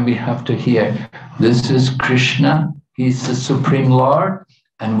 and we have to hear, this is Krishna, he's the Supreme Lord,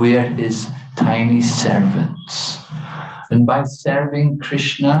 and we are his tiny servants. And by serving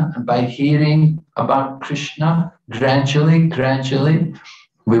Krishna and by hearing about Krishna, gradually,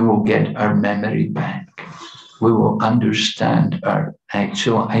 we will get our memory back. We will understand our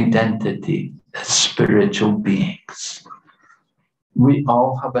actual identity as spiritual beings. We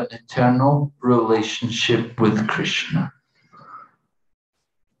all have an eternal relationship with Krishna.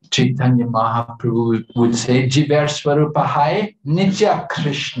 Chaitanya Mahaprabhu would say, Jivar Swarupahai Nitya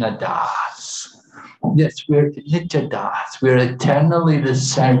Krishna Das. Yes, we're Nitya Das. We're eternally the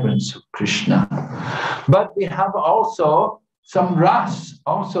servants of Krishna. But we have also some ras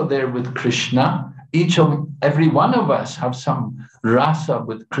also there with Krishna. Every one of us have some rasa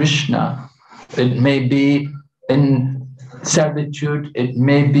with Krishna. It may be in servitude, it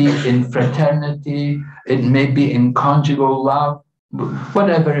may be in fraternity, it may be in conjugal love,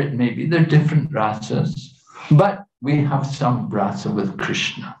 whatever it may be. There are different rasas, but we have some rasa with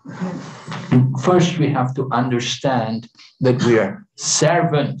Krishna. First, we have to understand that we are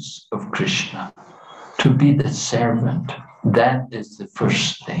servants of Krishna. To be the servant, that is the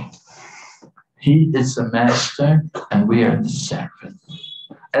first thing. He is the master and we are the servant.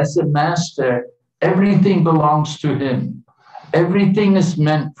 As the master, everything belongs to him. Everything is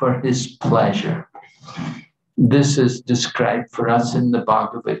meant for his pleasure. This is described for us in the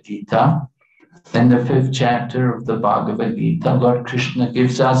Bhagavad Gita. In the 5th chapter of the Bhagavad Gita, Lord Krishna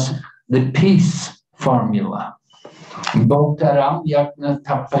gives us the peace formula. Bhoktaram yakna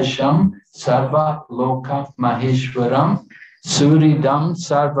tapasham sarva loka maheshwaram suridam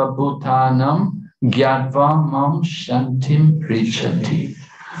sarva bhutanam gyadva mam shantim richati.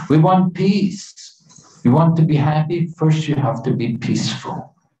 We want peace. You want to be happy? First you have to be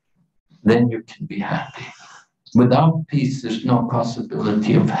peaceful. Then you can be happy. Without peace, there's no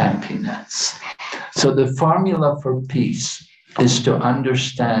possibility of happiness. So the formula for peace is to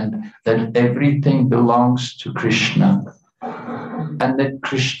understand that everything belongs to Krishna and that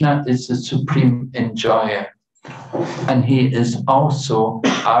Krishna is the supreme enjoyer. And he is also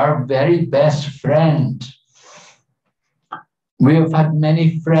our very best friend. We have had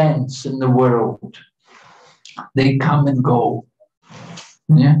many friends in the world. They come and go.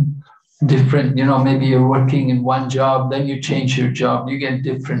 Yeah. Different, maybe you're working in one job, then you change your job, you get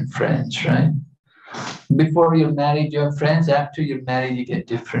different friends, right? Before you're married, you have friends. After you're married, you get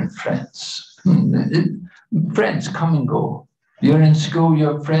different friends. Friends come and go. You're in school, you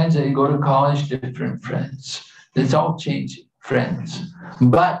have friends, and you go to college, different friends. It's all changing, friends.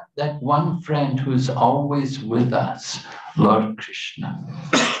 But that one friend who's always with us, Lord Krishna,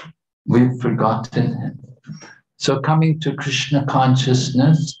 we've forgotten him. So coming to Krishna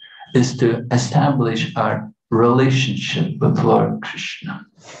consciousness is to establish our relationship with Lord Krishna.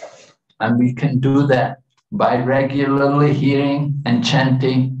 And we can do that by regularly hearing and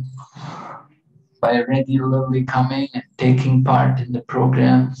chanting, by regularly coming and taking part in the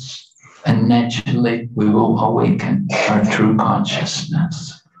programs, and naturally we will awaken our true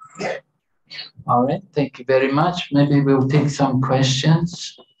consciousness. All right, thank you very much. Maybe we'll take some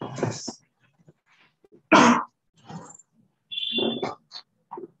questions.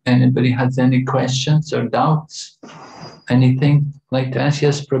 Anybody has any questions or doubts? Anything like to ask?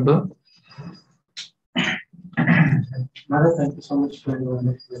 Yes, Prabhu? Mother, thank you so much for your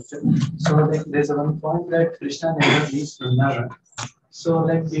lecture. So there's one point that Krishna never leaves Vrindavan. So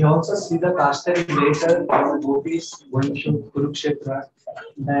we also see the castle later, the gopis going to Kurukshetra,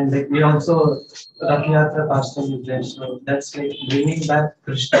 and we also Rath Yatra castle is there. So that's bringing back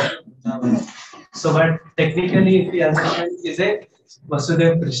Krishna. So but technically, if we understand, is it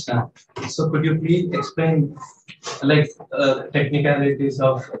Vasudeva Krishna? So could you please explain technicalities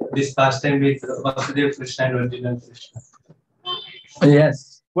of this pastime with Vasudeva Krishna and original Krishna?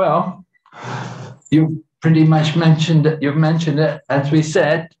 Yes. Well, you pretty much mentioned it. You've mentioned it. As we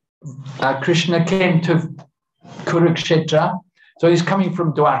said, Krishna came to Kurukshetra. So he's coming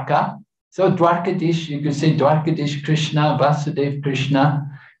from Dwarka. So Dwarkadish, you could say Dwarkadish Krishna, Vasudeva Krishna.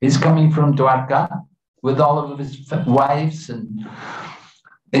 He's coming from Dwarka with all of his wives, and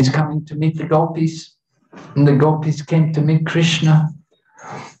he's coming to meet the gopis. And the gopis came to meet Krishna.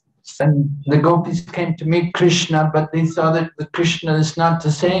 And the gopis came to meet Krishna, but they saw that the Krishna is not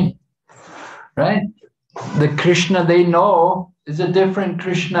the same, right? The Krishna they know is a different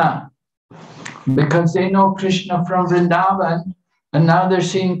Krishna, because they know Krishna from Vrindavan, and now they're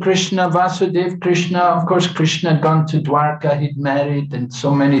seeing Krishna, Vasudeva Krishna. Of course, Krishna had gone to Dwarka, he'd married and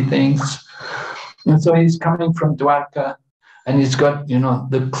so many things. And so he's coming from Dwarka, and he's got,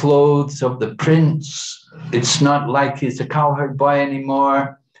 the clothes of the prince. It's not like he's a cowherd boy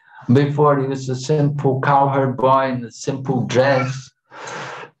anymore. Before he was a simple cowherd boy in a simple dress.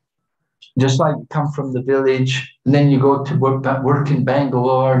 Just like you come from the village, and then you go to work in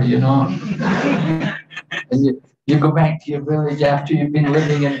Bangalore, you know, and you go back to your village after you've been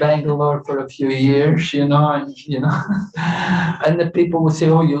living in Bangalore for a few years, you know, and and the people will say,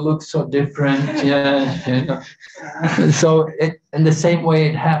 "Oh, you look so different," yeah, you know. So in the same way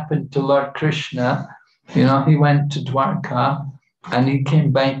it happened to Lord Krishna, you know, he went to Dwarka, and he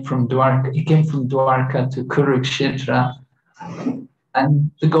came back from Dwarka. He came from Dwarka to Kurukshetra.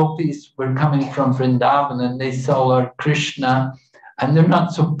 And the gopis were coming from Vrindavan, and they saw Lord Krishna, and they're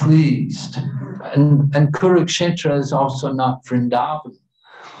not so pleased. And Kurukshetra is also not Vrindavan.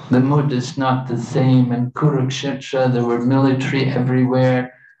 The mood is not the same. In Kurukshetra, there were military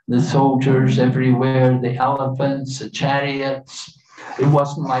everywhere, the soldiers everywhere, the elephants, the chariots. It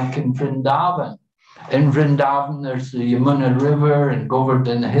wasn't like in Vrindavan. In Vrindavan, there's the Yamuna River and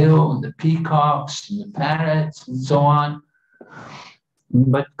Govardhan Hill and the peacocks and the parrots and so on.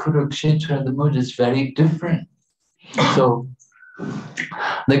 But Kurukshetra, the mood is very different. So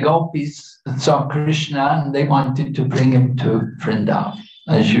the gopis saw Krishna and they wanted to bring him to Vrindavan,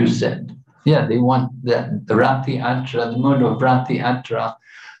 as you said. Yeah, they want the Rati Atra, the mood of Rati Atra.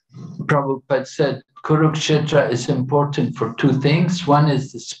 Prabhupada said Kurukshetra is important for two things. One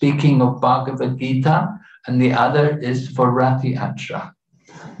is the speaking of Bhagavad Gita, and the other is for Rati Atra,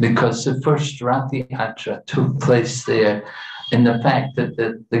 because the first Rati Atra took place there in the fact that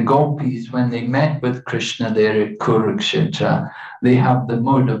the gopis, when they met with Krishna there at Kurukshetra, they have the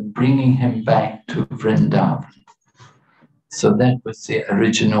mood of bringing him back to Vrindavan. So that was the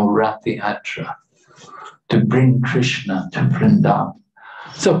original Rati Atra, to bring Krishna to Vrindavan.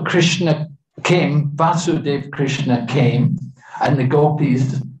 So Krishna came, Vasudev Krishna came, and the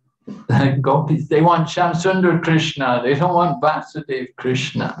gopis, they want Shamsundar Krishna, they don't want Vasudev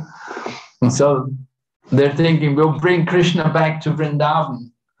Krishna. And so they're thinking, we'll bring Krishna back to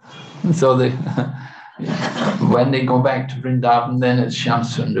Vrindavan. And so when they go back to Vrindavan, then it's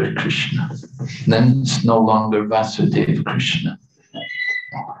Shamsundar Krishna. Then it's no longer Vasudev Krishna.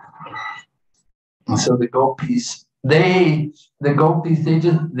 And so the gopis, they're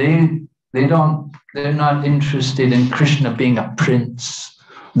not interested in Krishna being a prince.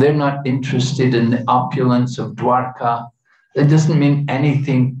 They're not interested in the opulence of Dwarka. It doesn't mean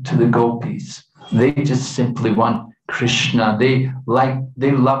anything to the gopis. They just simply want Krishna. They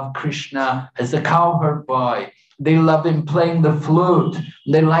love Krishna as a cowherd boy. They love him playing the flute.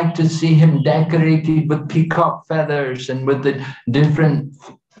 They like to see him decorated with peacock feathers and with the different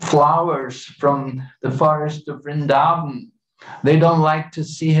flowers from the forest of Vrindavan. They don't like to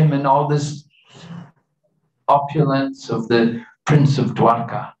see him in all this opulence of the Prince of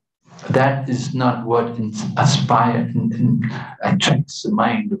Dwarka. That is not what aspires and attracts the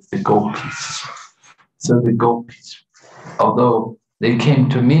mind of the gopis. So the gopis, although they came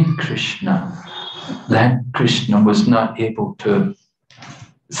to meet Krishna, that Krishna was not able to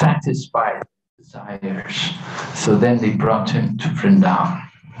satisfy their desires. So then they brought him to Vrindavan.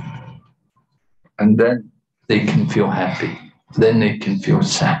 And then they can feel happy. Then they can feel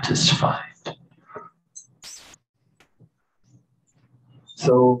satisfied.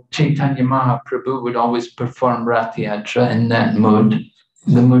 So Chaitanya Mahaprabhu would always perform Rati Yatra in that mood,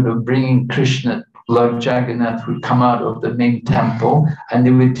 the mood of bringing Krishna. Lord Jagannath would come out of the main temple and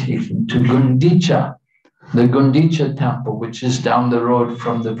they would take him to Gundicha, the Gundicha temple, which is down the road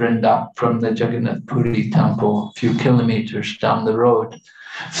from the Jagannath Puri temple, a few kilometers down the road.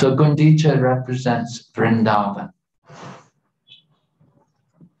 So Gundicha represents Vrindavan.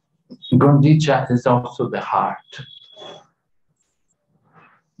 Gundicha is also the heart.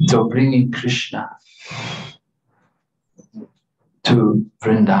 So bringing Krishna to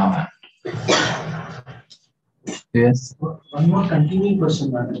Vrindavan. Yes. One more continuing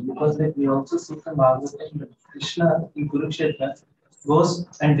question, Madam, because we also see from Bhagavatam that Krishna in Kurukshetra goes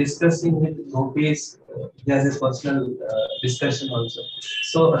and discussing with gopis. He has a personal discussion also.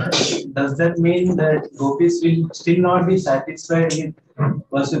 So does that mean that gopis will still not be satisfied with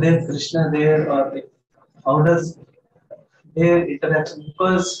Vasudeva Krishna there, or how does their interaction?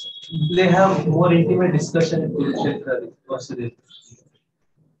 Because they have more intimate discussion in Kurukshetra with Vasudeva.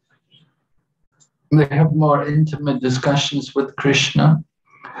 They have more intimate discussions with Krishna.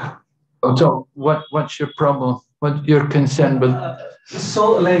 So what's your problem? What you're concerned with?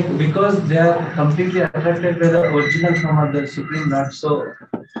 So because they are completely attracted by the original form of the Supreme Lord, so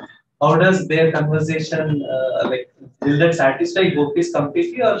how does their conversation, will that satisfy gopis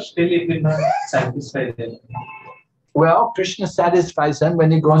completely, or still it will not satisfy them? Well, Krishna satisfies them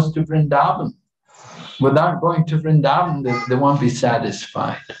when he goes to Vrindavan. Without going to Vrindavan, they won't be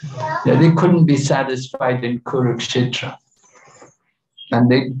satisfied. Yeah, they couldn't be satisfied in Kurukshetra. And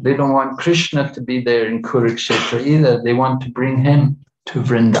they don't want Krishna to be there in Kurukshetra either. They want to bring him to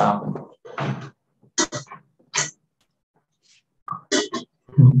Vrindavan.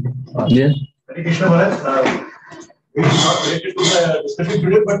 Yes? Hare Krishna Maharaj, it is not related to the discussion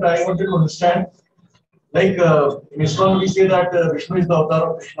today, but I wanted to understand, like in ISKCON we say that Vishnu is the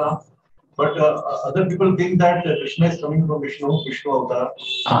avatar of Krishna, but other people think that Krishna is coming from Vishnu avatar.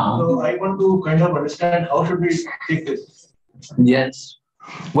 So I want to kind of understand how should we take this? Yes.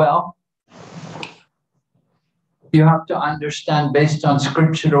 Well, you have to understand based on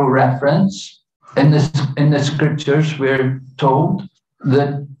scriptural reference. In the scriptures, we're told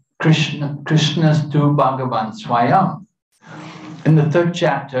that Krishna's to Bhagavan Swayam. In the 3rd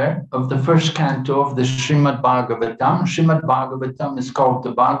chapter of the 1st canto of the Srimad Bhagavatam is called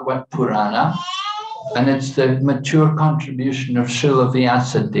the Bhagavad Purana, and it's the mature contribution of Srila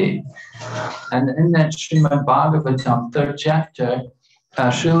Vyasadeva. And in that Srimad Bhagavatam, 3rd chapter,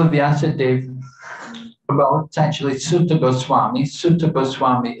 Srila Vyasadeva, well, it's actually Sutta Goswami. Sutta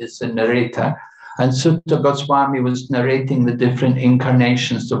Goswami is the narrator, and Sutta Goswami was narrating the different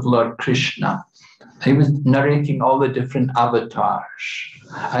incarnations of Lord Krishna. He was narrating all the different avatars.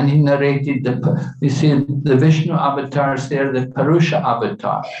 And he narrated you see, the Vishnu avatars, they're the Purusha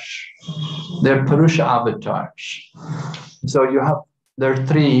avatars. They're Purusha avatars. So there are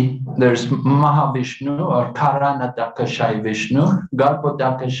 3. There's Mahavishnu or Karanadakashai Vishnu,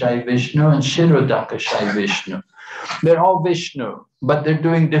 Garbhodakashai Vishnu, and Shirodakashai Vishnu. They're all Vishnu, but they're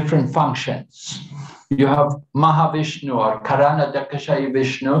doing different functions. You have Mahavishnu or Karanadakashai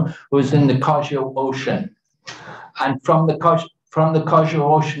Vishnu, who is in the causal ocean. And from the causal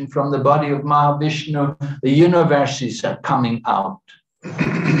ocean, from the body of Mahavishnu, the universes are coming out.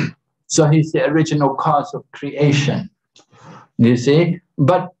 So he's the original cause of creation. You see?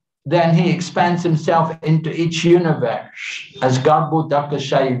 But then he expands himself into each universe as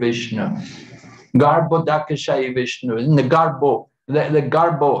Garbhodakashai Vishnu. Garbhodakashai Vishnu. In the Garbo, the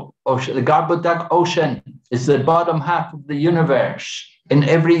Garbo ocean, the Garbhodak ocean is the bottom half of the universe. In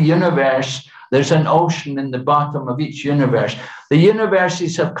every universe, there's an ocean in the bottom of each universe. The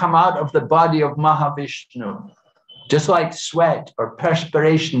universes have come out of the body of Mahavishnu. Just like sweat or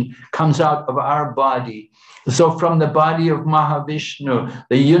perspiration comes out of our body. So from the body of Mahavishnu,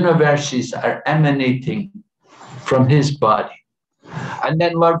 the universes are emanating from his body. And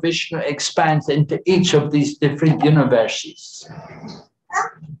then Lord Vishnu expands into each of these different universes.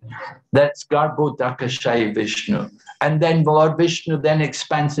 That's Garbhodakashai Vishnu. And then Lord Vishnu then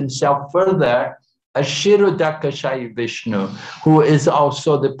expands himself further as Shirodakashai Vishnu, who is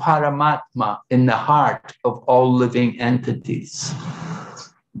also the Paramatma in the heart of all living entities.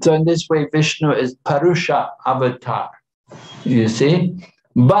 So in this way, Vishnu is Purusha avatar, you see.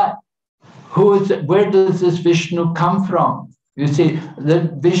 But where does this Vishnu come from? You see, the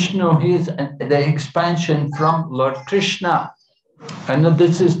Vishnu, he is the expansion from Lord Krishna. And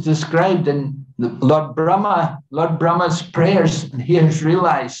this is described in Lord Brahma's prayers. He has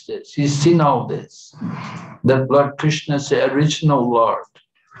realized this. He's seen all this. That Lord Krishna is the original Lord.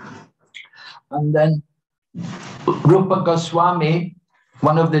 And then Rupa Goswami,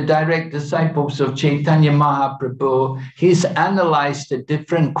 one of the direct disciples of Chaitanya Mahaprabhu, he's analyzed the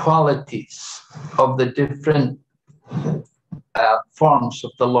different qualities of the different forms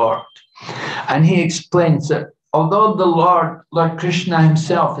of the Lord. And he explains that although the Lord Krishna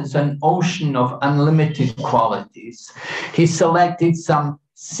himself is an ocean of unlimited qualities, he selected some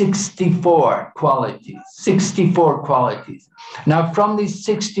 64 qualities. Now, from these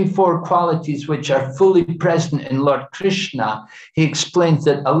 64 qualities, which are fully present in Lord Krishna, he explains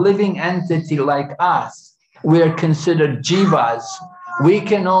that a living entity like us, we are considered jivas. We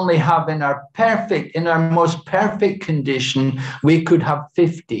can only have in our most perfect condition, we could have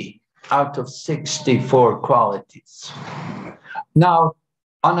 50 out of 64 qualities. Now,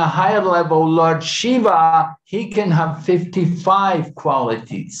 on a higher level, Lord Shiva, he can have 55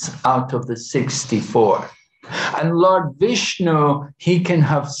 qualities out of the 64. And Lord Vishnu, he can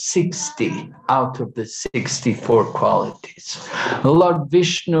have 60 out of the 64 qualities. Lord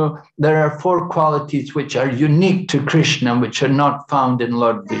Vishnu, there are 4 qualities which are unique to Krishna, which are not found in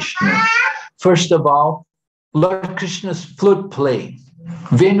Lord Vishnu. First of all, Lord Krishna's flute playing,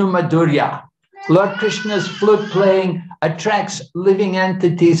 Venu Madhurya. Lord Krishna's flute playing attracts living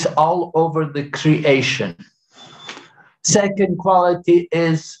entities all over the creation. Second quality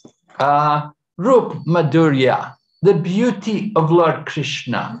is Rup Madhurya, the beauty of Lord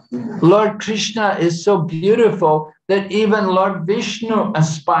Krishna. Lord Krishna is so beautiful that even Lord Vishnu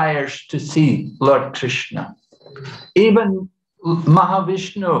aspires to see Lord Krishna. Even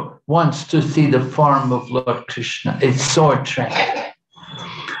Mahavishnu wants to see the form of Lord Krishna. It's so attractive.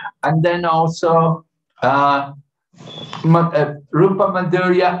 And then also Rupa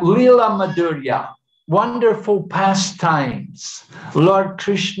Madhurya, Leela Madhurya, wonderful pastimes. Lord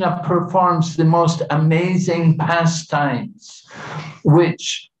Krishna performs the most amazing pastimes,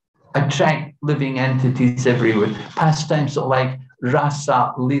 which attract living entities everywhere. Pastimes like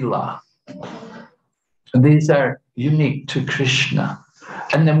Rasa Leela. These are unique to Krishna.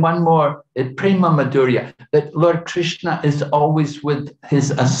 And then one more, Prema Madhurya, that Lord Krishna is always with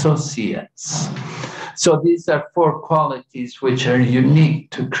his associates. So these are 4 qualities which are unique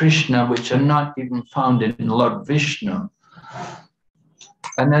to Krishna, which are not even found in Lord Vishnu.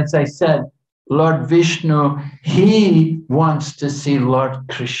 And as I said, Lord Vishnu, he wants to see Lord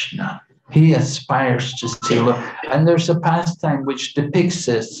Krishna. He aspires to see Lord. And there's a pastime which depicts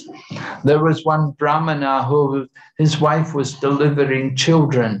this. There was one Brahmana who, his wife was delivering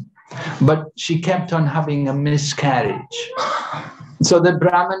children, but she kept on having a miscarriage. So the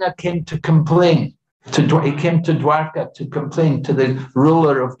Brahmana came to complain. He came to Dwarka to complain to the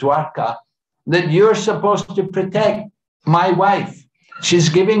ruler of Dwarka that you're supposed to protect my wife. She's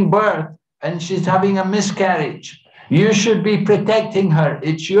giving birth and she's having a miscarriage. You should be protecting her.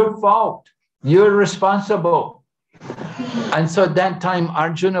 It's your fault. You're responsible. And so at that time,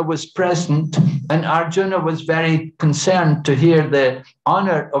 Arjuna was present, and Arjuna was very concerned to hear the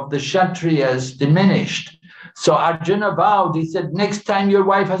honor of the Kshatriyas diminished. So Arjuna vowed, he said, next time your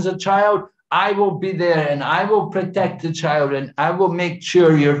wife has a child, I will be there and I will protect the child and I will make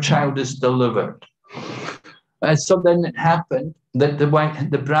sure your child is delivered. And so then it happened that the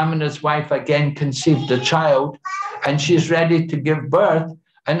Brahmana's wife again conceived a child and she's ready to give birth.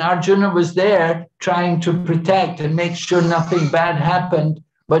 And Arjuna was there trying to protect and make sure nothing bad happened,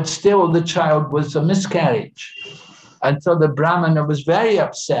 but still the child was a miscarriage. And so the Brahmana was very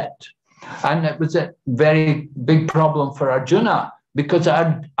upset. And it was a very big problem for Arjuna, because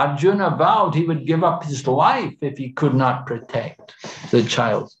Arjuna vowed he would give up his life if he could not protect the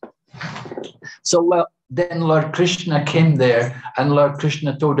child. So then Lord Krishna came there, and Lord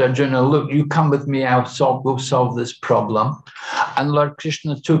Krishna told Arjuna, look, you come with me, we'll solve this problem. And Lord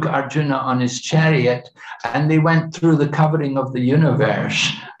Krishna took Arjuna on his chariot, and they went through the covering of the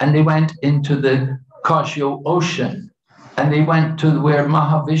universe, and they went into the causal ocean, and they went to where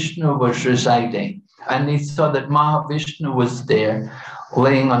Mahavishnu was residing. And they saw that Mahavishnu was there,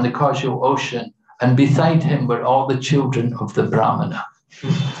 laying on the causal ocean, and beside him were all the children of the Brahmana.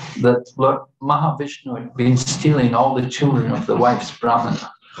 That Lord Mahavishnu had been stealing all the children of the wife's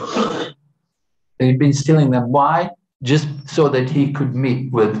Brahmana. He'd been stealing them. Why? Just so that he could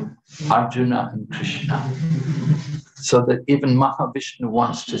meet with Arjuna and Krishna. So that even Mahavishnu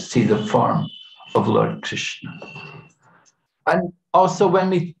wants to see the form of Lord Krishna. And also when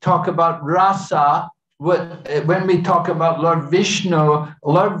we talk about rasa, when we talk about Lord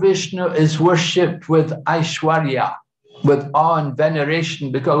Vishnu is worshipped with Aishwarya, with awe and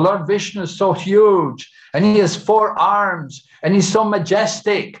veneration, because Lord Vishnu is so huge and he has 4 arms and he's so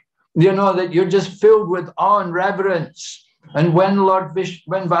majestic, you know, that you're just filled with awe and reverence. And when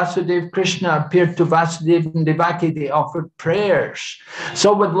when Vasudeva Krishna appeared to Vasudeva and Devaki, they offered prayers.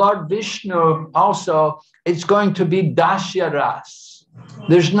 So with Lord Vishnu also, it's going to be Dasyaras.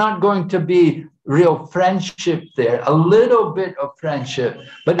 There's not going to be real friendship there, a little bit of friendship,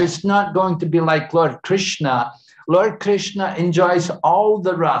 but it's not going to be like Lord Krishna. Lord Krishna enjoys all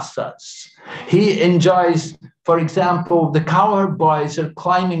the rasas. He enjoys, for example, the cowherd boys are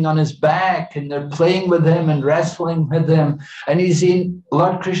climbing on his back and they're playing with him and wrestling with him. And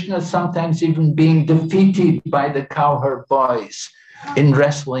Lord Krishna sometimes even being defeated by the cowherd boys in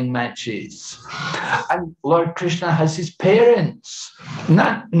wrestling matches. And Lord Krishna has his parents,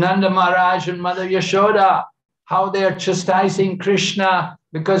 Nanda Maharaj and Mother Yashoda, how they're chastising Krishna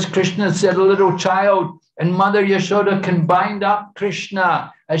because Krishna is a little child. And Mother Yashoda can bind up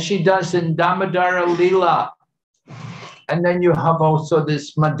Krishna as she does in Damodara Leela. And then you have also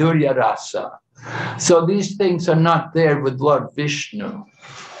this Madhurya Rasa. So these things are not there with Lord Vishnu.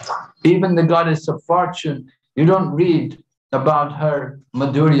 Even the goddess of fortune, you don't read about her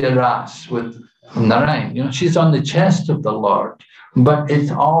Madhurya Rasa with Narayan. You know, she's on the chest of the Lord, but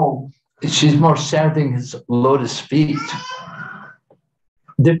she's more serving his lotus feet.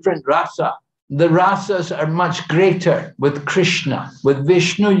 Different rasa. The rasas are much greater with Krishna. With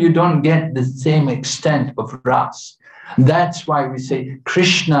Vishnu, you don't get the same extent of ras. That's why we say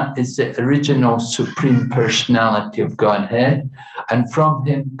Krishna is the original Supreme Personality of Godhead, and from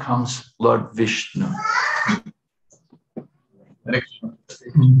him comes Lord Vishnu. There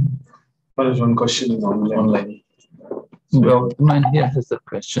is one question online. Well, the man here has a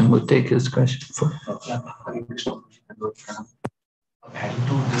question. We'll take his question first. adding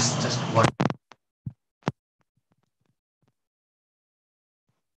to this, just one.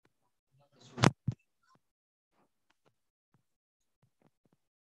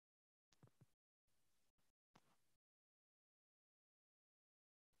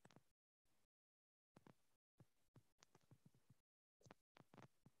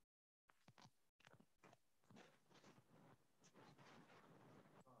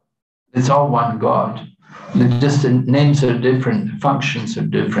 It's all one God. Just the names are different, functions are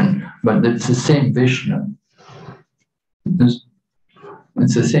different, but it's the same Vishnu. It's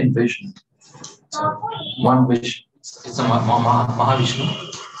the same Vishnu. One Vishnu. It's a Mahavishnu.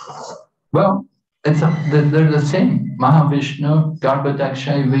 Well, they're the same. Mahavishnu,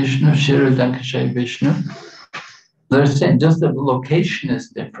 Garbhodakshay Vishnu, Kshirodakshay Vishnu. They're the same, just the location is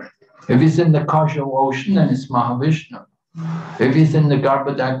different. If he's in the causal ocean, then it's Mahavishnu. If he's in the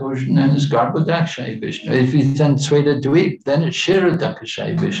Garbhodak ocean, then it's Garbhodakshay Vishnu. If he's in Sweta Dweep, then it's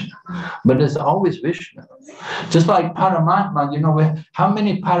Kshirodakshay Vishnu. But it's always Vishnu. Just like Paramatma, you know, how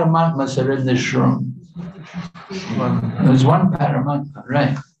many Paramatmas are in this room? There's one Paramatma,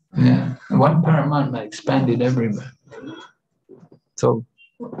 right? Yeah, one Paramatma expanded everywhere. So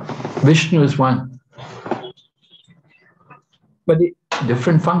Vishnu is one. But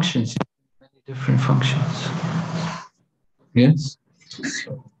different functions, many different functions. Yes?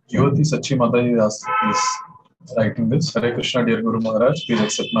 Yuvati Sachi Mata is writing this. Hare Krishna, dear Guru Maharaj, please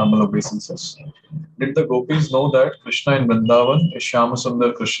accept normal obeisances. Did the gopis know that Krishna in Vrindavan is Shyama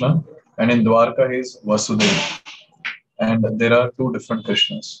Sundar Krishna and in Dwarka is Vasudeva? And there are two different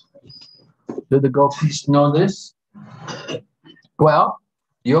Krishnas. Do the gopis know this? Well,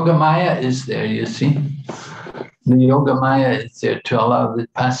 Yogamaya is there, you see. The Yogamaya is there to allow the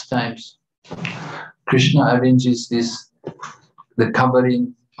pastimes. Krishna arranges the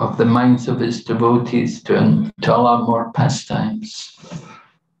covering of the minds of his devotees to allow more pastimes.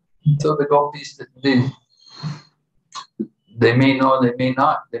 So the gopis, they may know, they may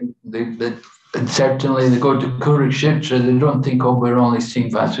not. Certainly they go to Kurukshetra, they don't think, oh, we're only seeing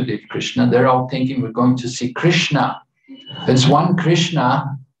Vasudeva Krishna. They're all thinking we're going to see Krishna. It's one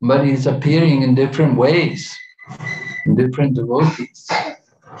Krishna, but he's appearing in different ways, in different devotees.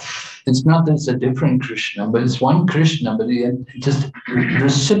 It's not that it's a different Krishna, but it's one Krishna, but he just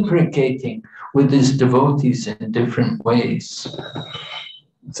reciprocating with his devotees in different ways.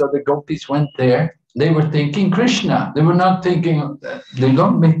 So the gopis went there. They were thinking Krishna. They were not thinking, they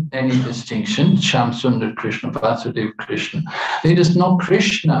don't make any distinction, Shyam Sundar Krishna, Vasudeva Krishna. They just know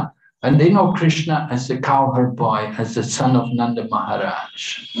Krishna. And they know Krishna as the cowherd boy, as the son of Nanda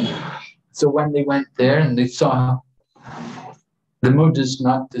Maharaj. So when they went there and they saw the mood is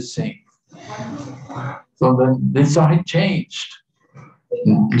not the same. So then they saw it changed.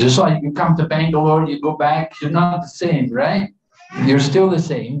 Just like you come to Bangalore, you go back, you're not the same, right? You're still the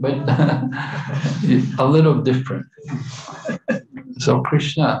same, but a little different. So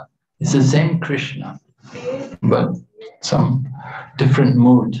Krishna is the same Krishna, but some different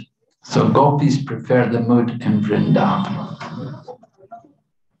mood. So gopis prefer the mood in Vrindavan.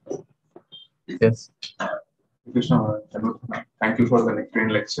 Yes. Krishna, thank you for the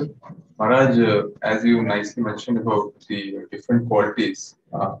excellent lecture. Maharaj, as you nicely mentioned about the different qualities,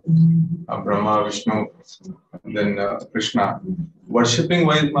 Brahma, Vishnu, and then Krishna. Worshipping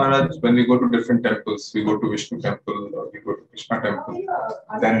wise, Maharaj, when we go to different temples, we go to Vishnu temple or we go to Krishna temple,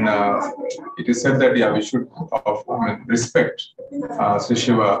 then it is said that we should respect Sri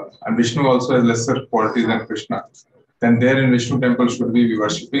Shiva, and Vishnu also has lesser qualities than Krishna. Then there in Vishnu temple, should we be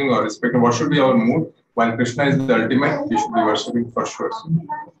worshipping or respecting? What should be our mood? While Krishna is the ultimate, we should be worshipping for sure.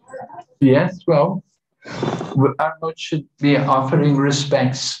 Yes, well, our mood should be offering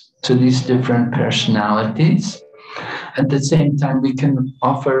respects to these different personalities. At the same time, we can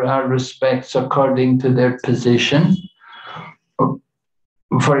offer our respects according to their position.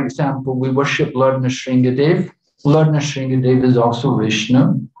 For example, we worship Lord Nrsingadev. Lord Nrsingadev is also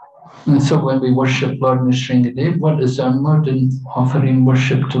Vishnu. And so when we worship Lord Nrsingadev, what is our mood in offering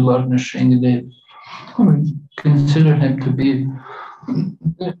worship to Lord Nrsingadev? We consider him to be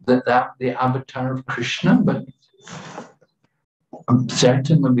the avatar of Krishna, but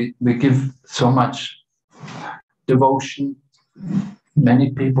certainly we give so much devotion.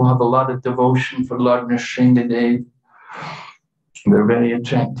 Many people have a lot of devotion for Lord Nrsingadev. They're very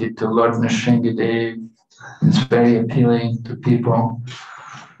attracted to Lord Nrsingadev. It's very appealing to people.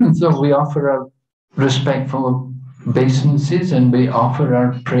 And so we offer our respectful obeisances and we offer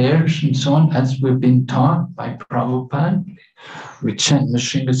our prayers and so on, as we've been taught by Prabhupada. We chant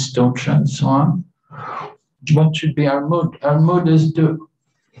Nrsinga Stotra and so on. What should be our mood? Our mood is to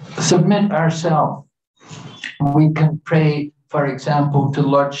submit ourselves. We can pray for example, to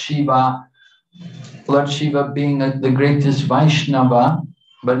Lord Shiva being the greatest Vaishnava,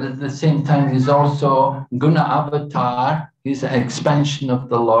 but at the same time, he's also Guna Avatar, he's an expansion of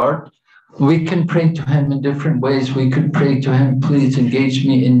the Lord. We can pray to him in different ways. We could pray to him, please engage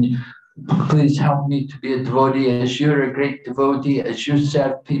me in, please help me to be a devotee, as you're a great devotee, as you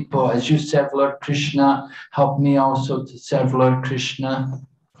serve people, as you serve Lord Krishna, help me also to serve Lord Krishna.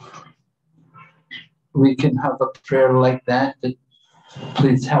 We can have a prayer like that, that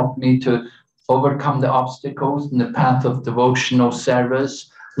please help me to overcome the obstacles in the path of devotional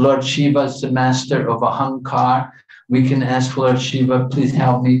service. Lord Shiva is the master of Ahankar. We can ask Lord Shiva, please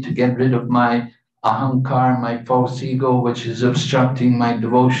help me to get rid of my Ahankar, my false ego, which is obstructing my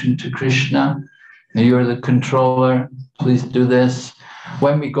devotion to Krishna. You're the controller, please do this.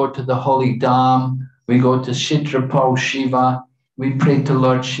 When we go to the holy Dham, we go to Kshetrapal Shiva, we pray to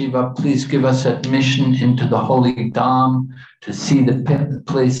Lord Shiva, please give us admission into the holy Dham to see the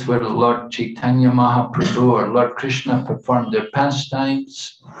place where Lord Chaitanya Mahaprabhu or Lord Krishna performed their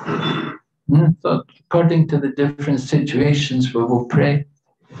pastimes. So according to the different situations, we will pray.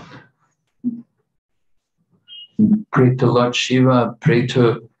 Pray to Lord Shiva, pray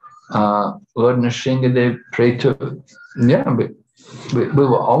to Lord Nrsingadev, pray to, we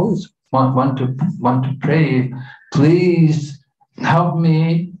will always want to pray, please help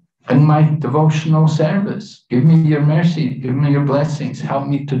me in my devotional service. Give me your mercy, give me your blessings, help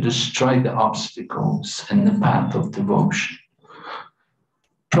me to destroy the obstacles in the path of devotion.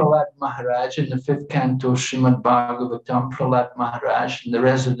 Prahlad Maharaj in the 5th canto, Srimad Bhagavatam, Prahlad Maharaj in the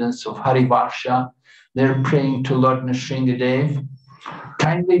residence of Harivarsha, they're praying to Lord Nrsingadev,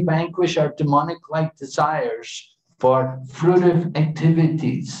 kindly vanquish our demonic-like desires for fruitive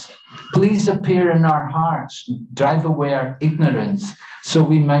activities. Please appear in our hearts, drive away our ignorance, so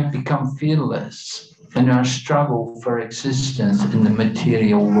we might become fearless in our struggle for existence in the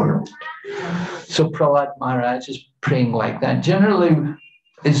material world. So Prahlad Maharaj is praying like that. Generally,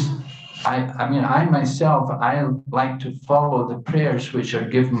 I myself, I like to follow the prayers which are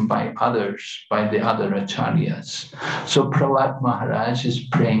given by others, by the other acharyas. So Prahlad Maharaj is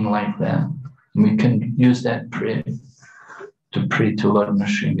praying like that. We can use that prayer to pray to Lord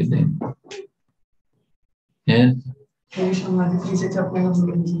Nrsingadev. Yes?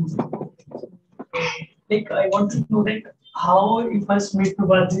 Like, I want to know, like, how you first meet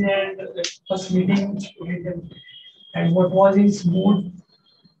Prabhupada and first meeting with him, and what was his mood?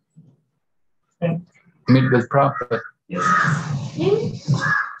 Meet with Prabhupada. Yes.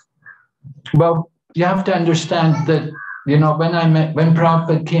 Well, you have to understand that, you know, when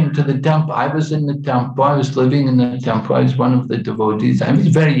Prabhupada came to the temple, I was in the temple, I was living in the temple, I was one of the devotees. I was a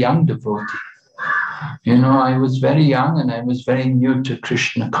very young devotee. You know, I was very young and I was very new to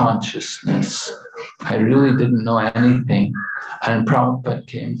Krishna consciousness. I really didn't know anything. And Prabhupada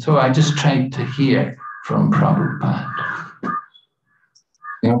came. So I just tried to hear from Prabhupada.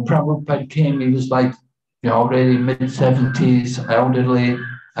 You know, Prabhupada came, he was like, you know, already mid-70s, elderly,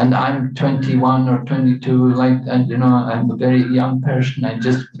 and I'm 21 or 22, like, and you know, I'm a very young person. I'd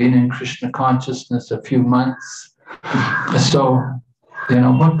just been in Krishna consciousness a few months. So, you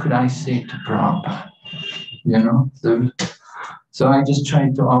know, what could I say to Prabhupada? You know, so I just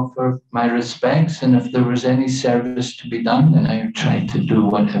tried to offer my respects, and if there was any service to be done, then I tried to do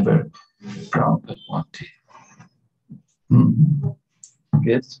whatever Prabhupada wanted.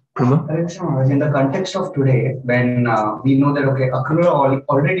 Yes, Prabhupada? In the context of today, when we know that, okay, Akrura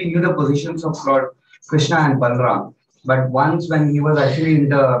already knew the positions of Lord Krishna and Balaram, but once when he was actually in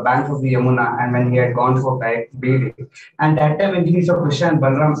the bank of the Yamuna and when he had gone for bathing, and that time when he saw Krishna and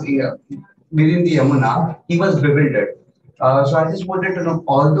Balaram within the Yamuna, he was bewildered. So I just wanted to know,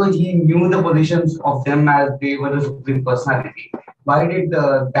 although he knew the positions of them as they were the Supreme Personality, why did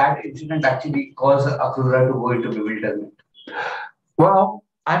that incident actually cause Akrura to go into bewilderment? Well,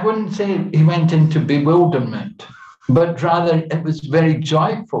 I wouldn't say he went into bewilderment, but rather it was very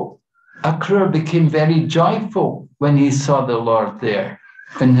joyful. Akrura became very joyful when he saw the Lord there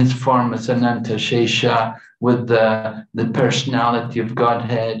in his form as Ananta Shesha, with the personality of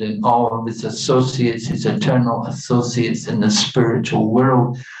Godhead and all of his associates, his eternal associates in the spiritual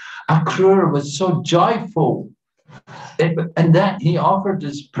world. Akrura was so joyful, and that he offered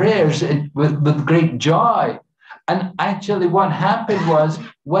his prayers with great joy. And actually what happened was,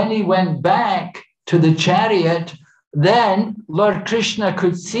 when he went back to the chariot, then Lord Krishna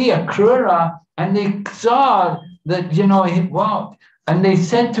could see Akrura, and they saw that, you know, he walked. And they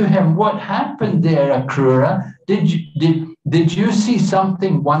said to him, what happened there, Akrura? Did you see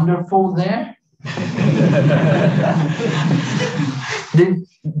something wonderful there?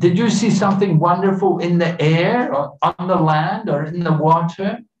 did you see something wonderful in the air or on the land or in the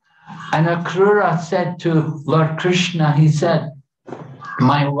water? And Akrura said to Lord Krishna, he said,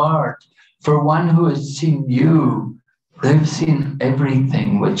 my Lord, for one who has seen you, they've seen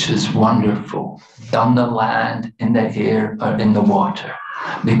everything which is wonderful on the land, in the air, or in the water,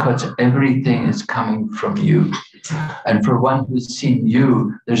 because everything is coming from you. And for one who's seen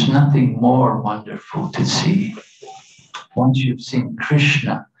you, there's nothing more wonderful to see. Once you've seen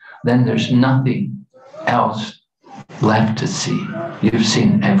Krishna, then there's nothing else left to see. You've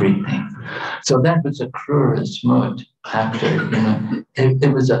seen everything. So that was Akrura's mood after,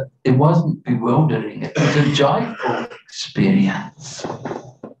 it wasn't bewildering, it was a joyful experience.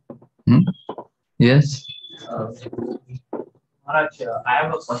 Yes? Maharaj, I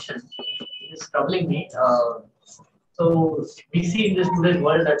have a question. It's troubling me. So we see in this today's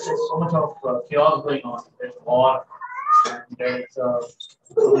world that there's so much of chaos going on. There's war, and there's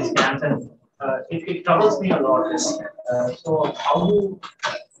these scams, and it troubles me a lot. So how do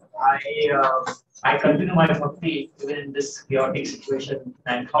I continue my bhakti even in this chaotic situation,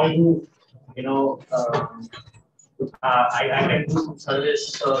 and how do I can do some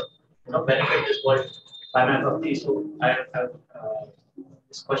service benefit this world by my bhakti? So I have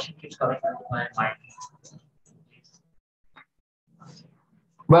this question keeps coming into my mind.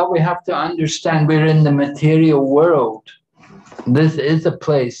 Well, we have to understand we're in the material world. This is a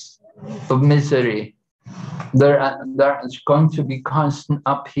place of misery. There is going to be constant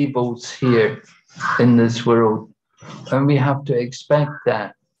upheavals here in this world, and we have to expect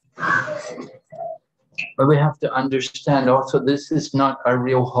that. But we have to understand also this is not our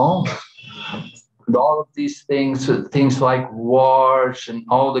real home. And all of these things like wars and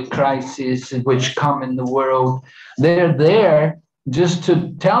all the crises which come in the world, they're there just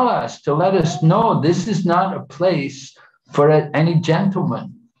to tell us, to let us know this is not a place for any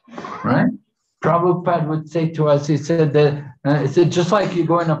gentleman, right? Prabhupada would say to us, he said just like you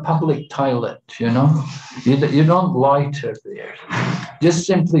go in a public toilet, you don't loiter there. Just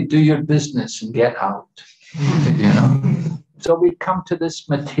simply do your business and get out, So we come to this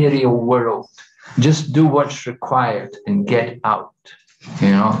material world, just do what's required and get out,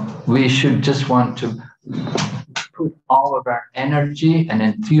 We should just want to put all of our energy and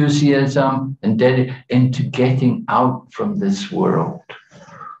enthusiasm into getting out from this world.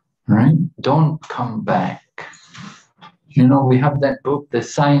 Right? Don't come back. We have that book, The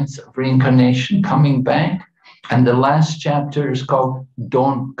Science of Reincarnation, Coming Back, and the last chapter is called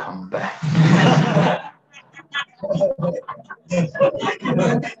Don't Come Back.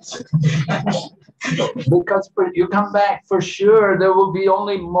 Because you come back, for sure, there will be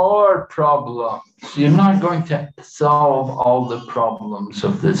only more problems. You're not going to solve all the problems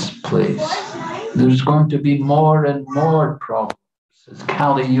of this place. There's going to be more and more problems as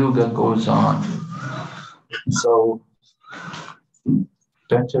Kali Yuga goes on. So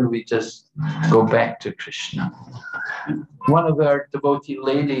better we just go back to Krishna. One of our devotee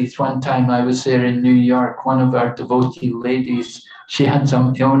ladies, one time I was there in New York, one of our devotee ladies, she had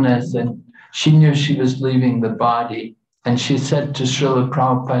some illness and she knew she was leaving the body. And she said to Srila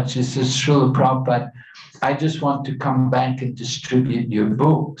Prabhupada, she says, Srila Prabhupada, I just want to come back and distribute your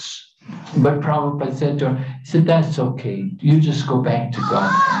books. But Prabhupada said to her, he said, that's okay. You just go back to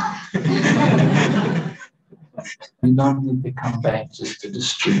God. You don't need to come back just to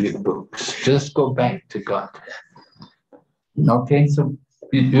distribute books. Just go back to God. Okay, so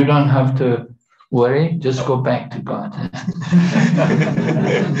you don't have to worry. Just go back to God.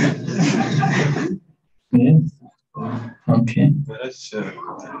 Yes. Okay. I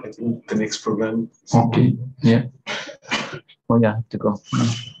think the next program. Okay. Yeah. Oh, yeah, I have to go.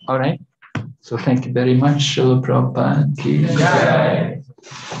 All right. So thank you very much, Srila Prabhupada ki jai.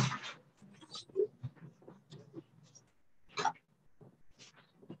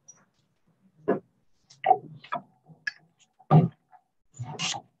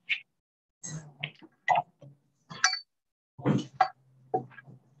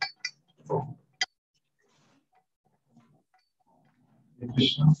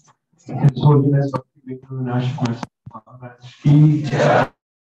 Krishna. His Holiness B.V.V. Narasimha Swami.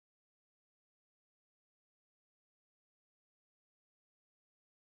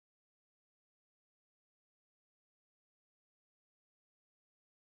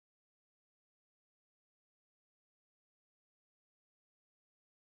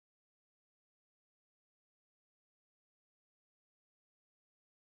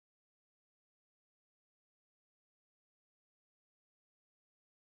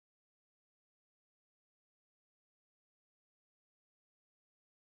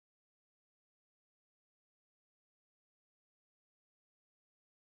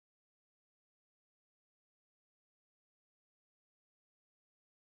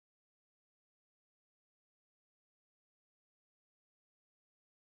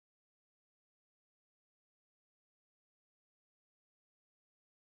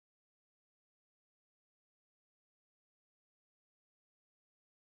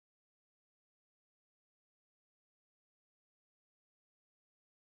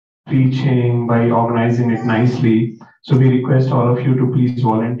 preaching, by organizing it nicely. So we request all of you to please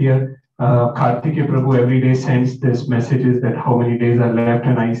volunteer. Kartike Prabhu every day sends this messages that how many days are left,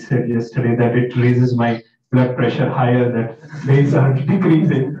 and I said yesterday that it raises my blood pressure higher, that days are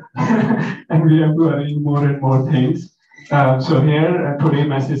decreasing, and we have to arrange more and more things. So here today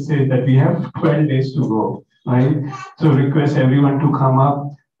message says that we have 12 days to go, right? So request everyone to come up.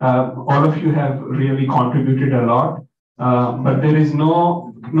 All of you have really contributed a lot, but there is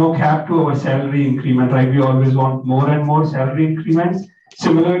no cap to our salary increment, right? We always want more and more salary increments.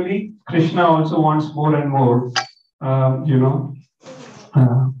 Similarly, Krishna also wants more and more,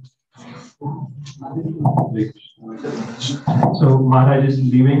 So Maharaj is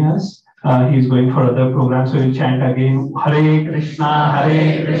leaving us. He's going for other programs, so we'll chant again. Hare Krishna,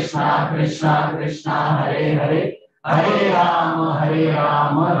 Krishna Krishna, Hare Hare, Hare Rama,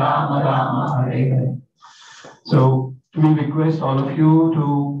 Rama Rama, Hare Hare. So we request all of you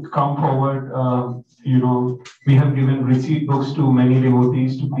to come forward. We have given receipt books to many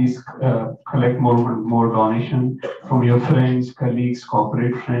devotees to please collect more donation from your friends, colleagues,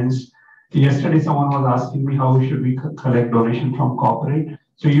 corporate friends. Yesterday, someone was asking me how should we collect donation from corporate.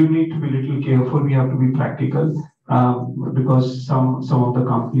 So you need to be a little careful. We have to be practical because some of the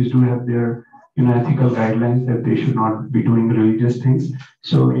companies do have their ethical guidelines that they should not be doing religious things.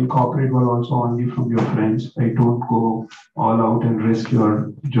 So in corporate, but also only from your friends. Right? Don't go all out and risk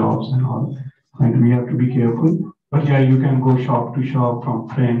your jobs and all. Right? We have to be careful. But yeah, you can go shop to shop from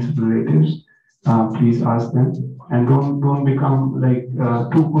friends, relatives. Please ask them, and don't become like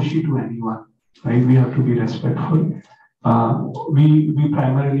too pushy to anyone. Right? We have to be respectful. We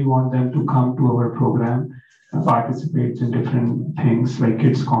primarily want them to come to our program, participate in different things like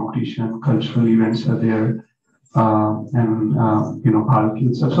kids competition, cultural events are there, and palki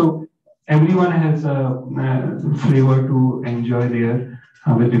and stuff. So everyone has a flavor to enjoy there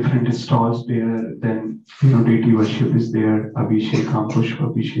with different stalls there. Then deity worship is there, Abhishekam, Pushpa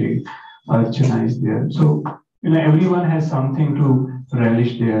Abhishek, Archana is there. So everyone has something to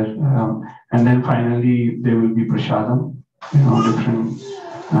relish there, and then finally there will be prasadam, different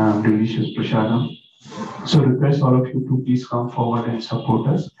delicious prasadam. So request all of you to please come forward and support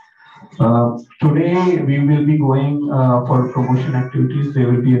us. Today we will be going for promotion activities. There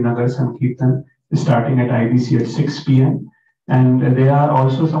will be a Nagar Sankirtan starting at IBC at 6 p.m. And there are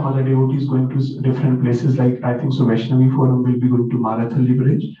also some other devotees going to different places, like I think so Vaishnavi Forum will be going to Marathalli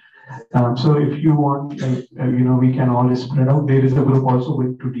Bridge. So if you want, we can all spread out. There is a group also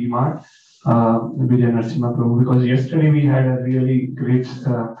going to D-Mart, BVV Narasimha Swami, because yesterday we had a really great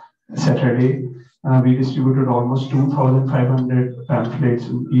Saturday. We distributed almost 2,500 pamphlets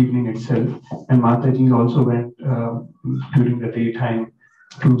in the evening itself. And Mataji also went during the daytime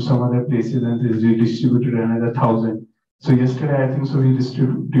to some other places and they distributed another 1,000. So yesterday, I think so we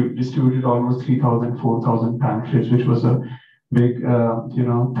distributed almost 3,000, 4,000 pamphlets, which was a big,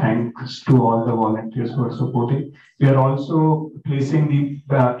 thanks to all the volunteers who are supporting. We are also placing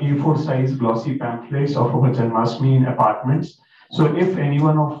the A4 size glossy pamphlets of our Janmashtami in apartments. So if any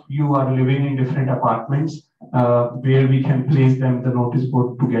one of you are living in different apartments where we can place them, the notice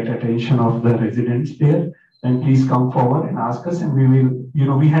board to get attention of the residents there, then please come forward and ask us, and we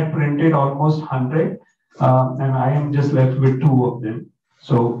will, we had printed almost 100, and I am just left with 2 of them.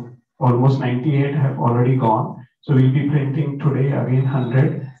 So almost 98 have already gone. So we'll be printing today again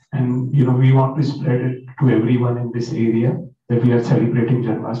 100, and we want to spread it to everyone in this area that we are celebrating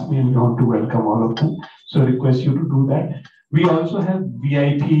Janmashtami, and we want to welcome all of them. So request you to do that. We also have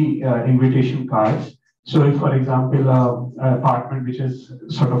VIP invitation cards. So if, for example, an apartment which is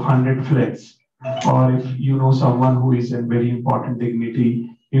sort of 100 flats, or if you know someone who is in very important dignity,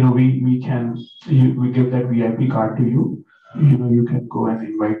 we give that VIP card to you. You can go and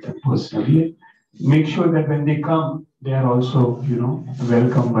invite them personally. Make sure that when they come, they are also,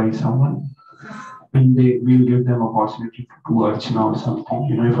 welcomed by someone. And we'll give them opportunity to do archana or something,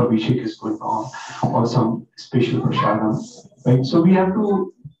 if Abhishek is going on, or some special prasadam, right? So we have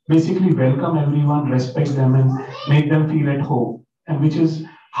to basically welcome everyone, respect them, and make them feel at home, and which is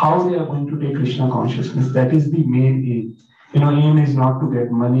how they are going to take Krishna consciousness. That is the main aim. Aim is not to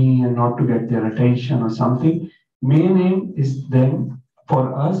get money and not to get their attention or something. Main aim is then,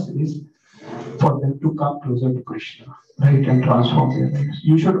 for us, is for them to come closer to Krishna, right, and transform their lives.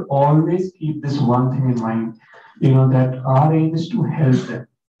 You should always keep this one thing in mind, that our aim is to help them,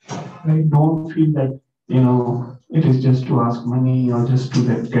 right? Don't feel that, it is just to ask money or just to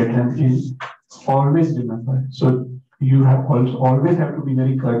get them in. Always remember. So you have always have to be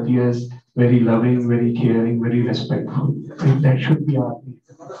very courteous, very loving, very caring, very respectful. Right? That should be our aim.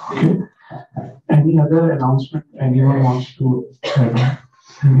 Okay. Any other announcement anyone wants to add on?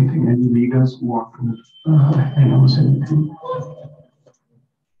 anything, any leaders who want to announce anything?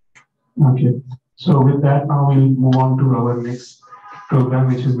 Okay. So with that, now we'll move on to our next program,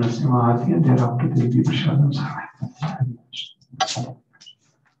 which is Narasima Aarti, and thereafter there will be Prashadam Sarvai.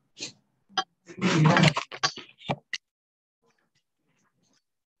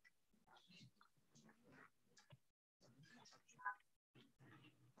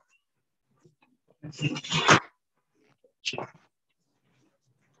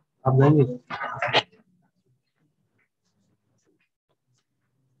 आप जाएंगे?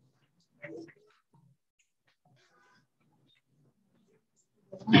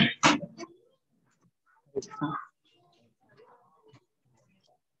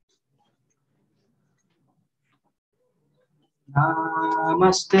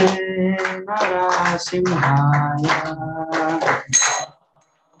 Namaste Narasimhaya.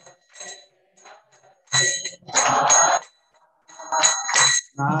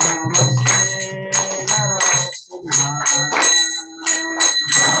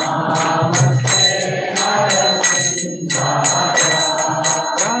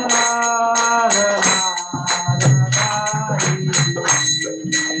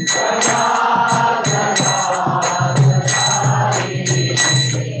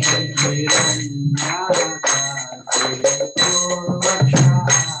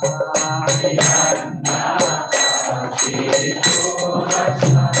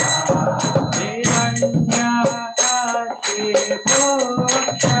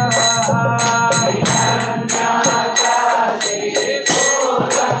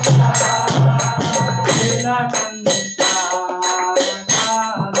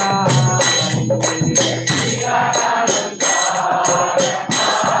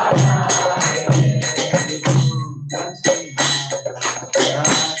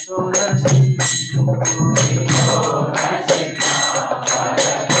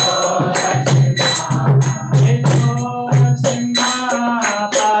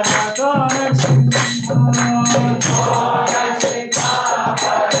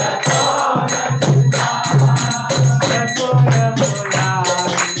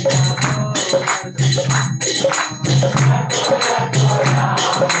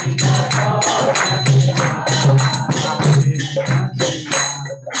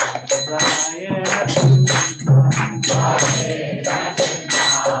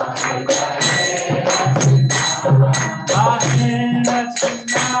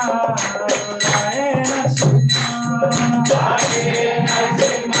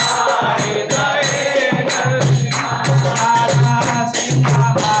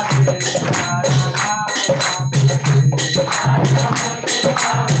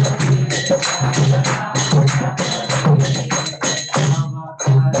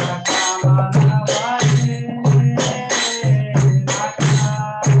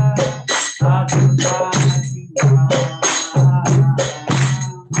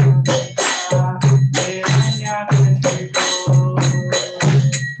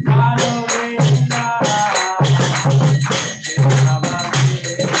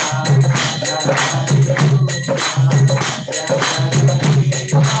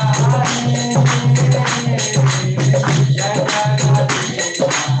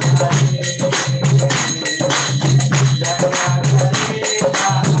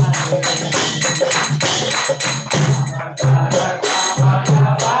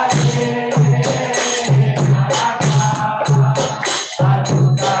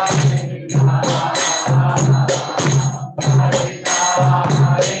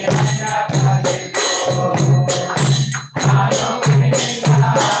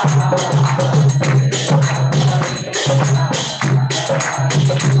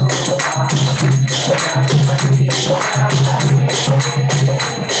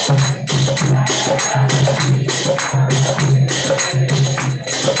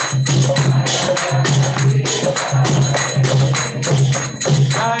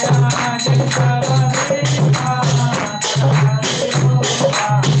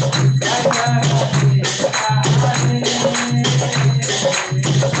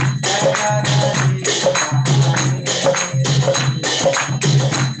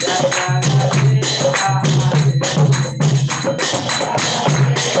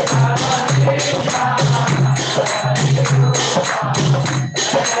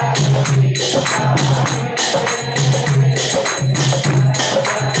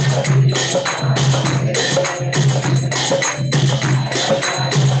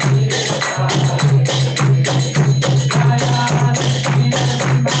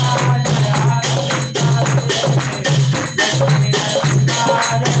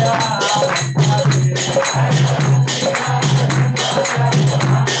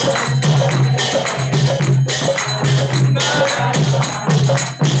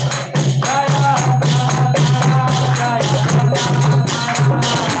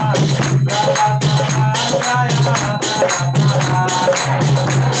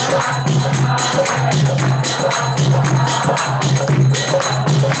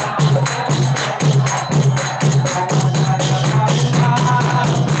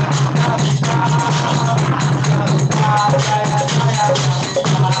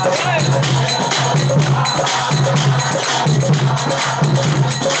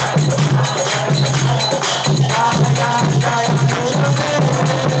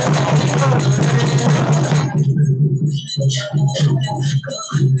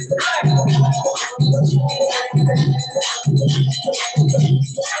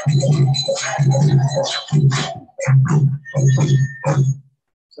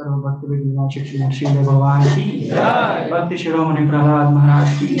 Bhakti Vighna Bhagwan ki jai, Bhakti Shiromani Prahlad Maharaj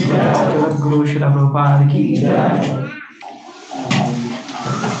ki jai, Jagat Guru Srila Prabhupada ki jai.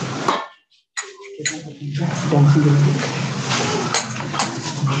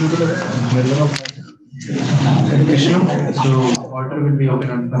 Hare Krishna. So altar will be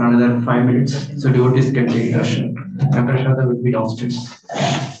open for another 5 minutes. So devotees can take darshan. And Prasada will be downstairs.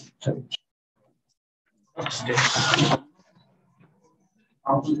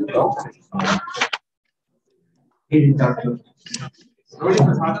 In that floor.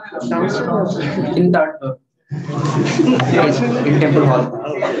 In that floor. In temple hall.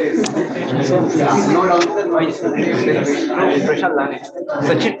 No doubt. Prashad Lane.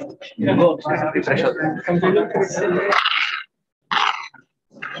 Sachin. Go. Prashad.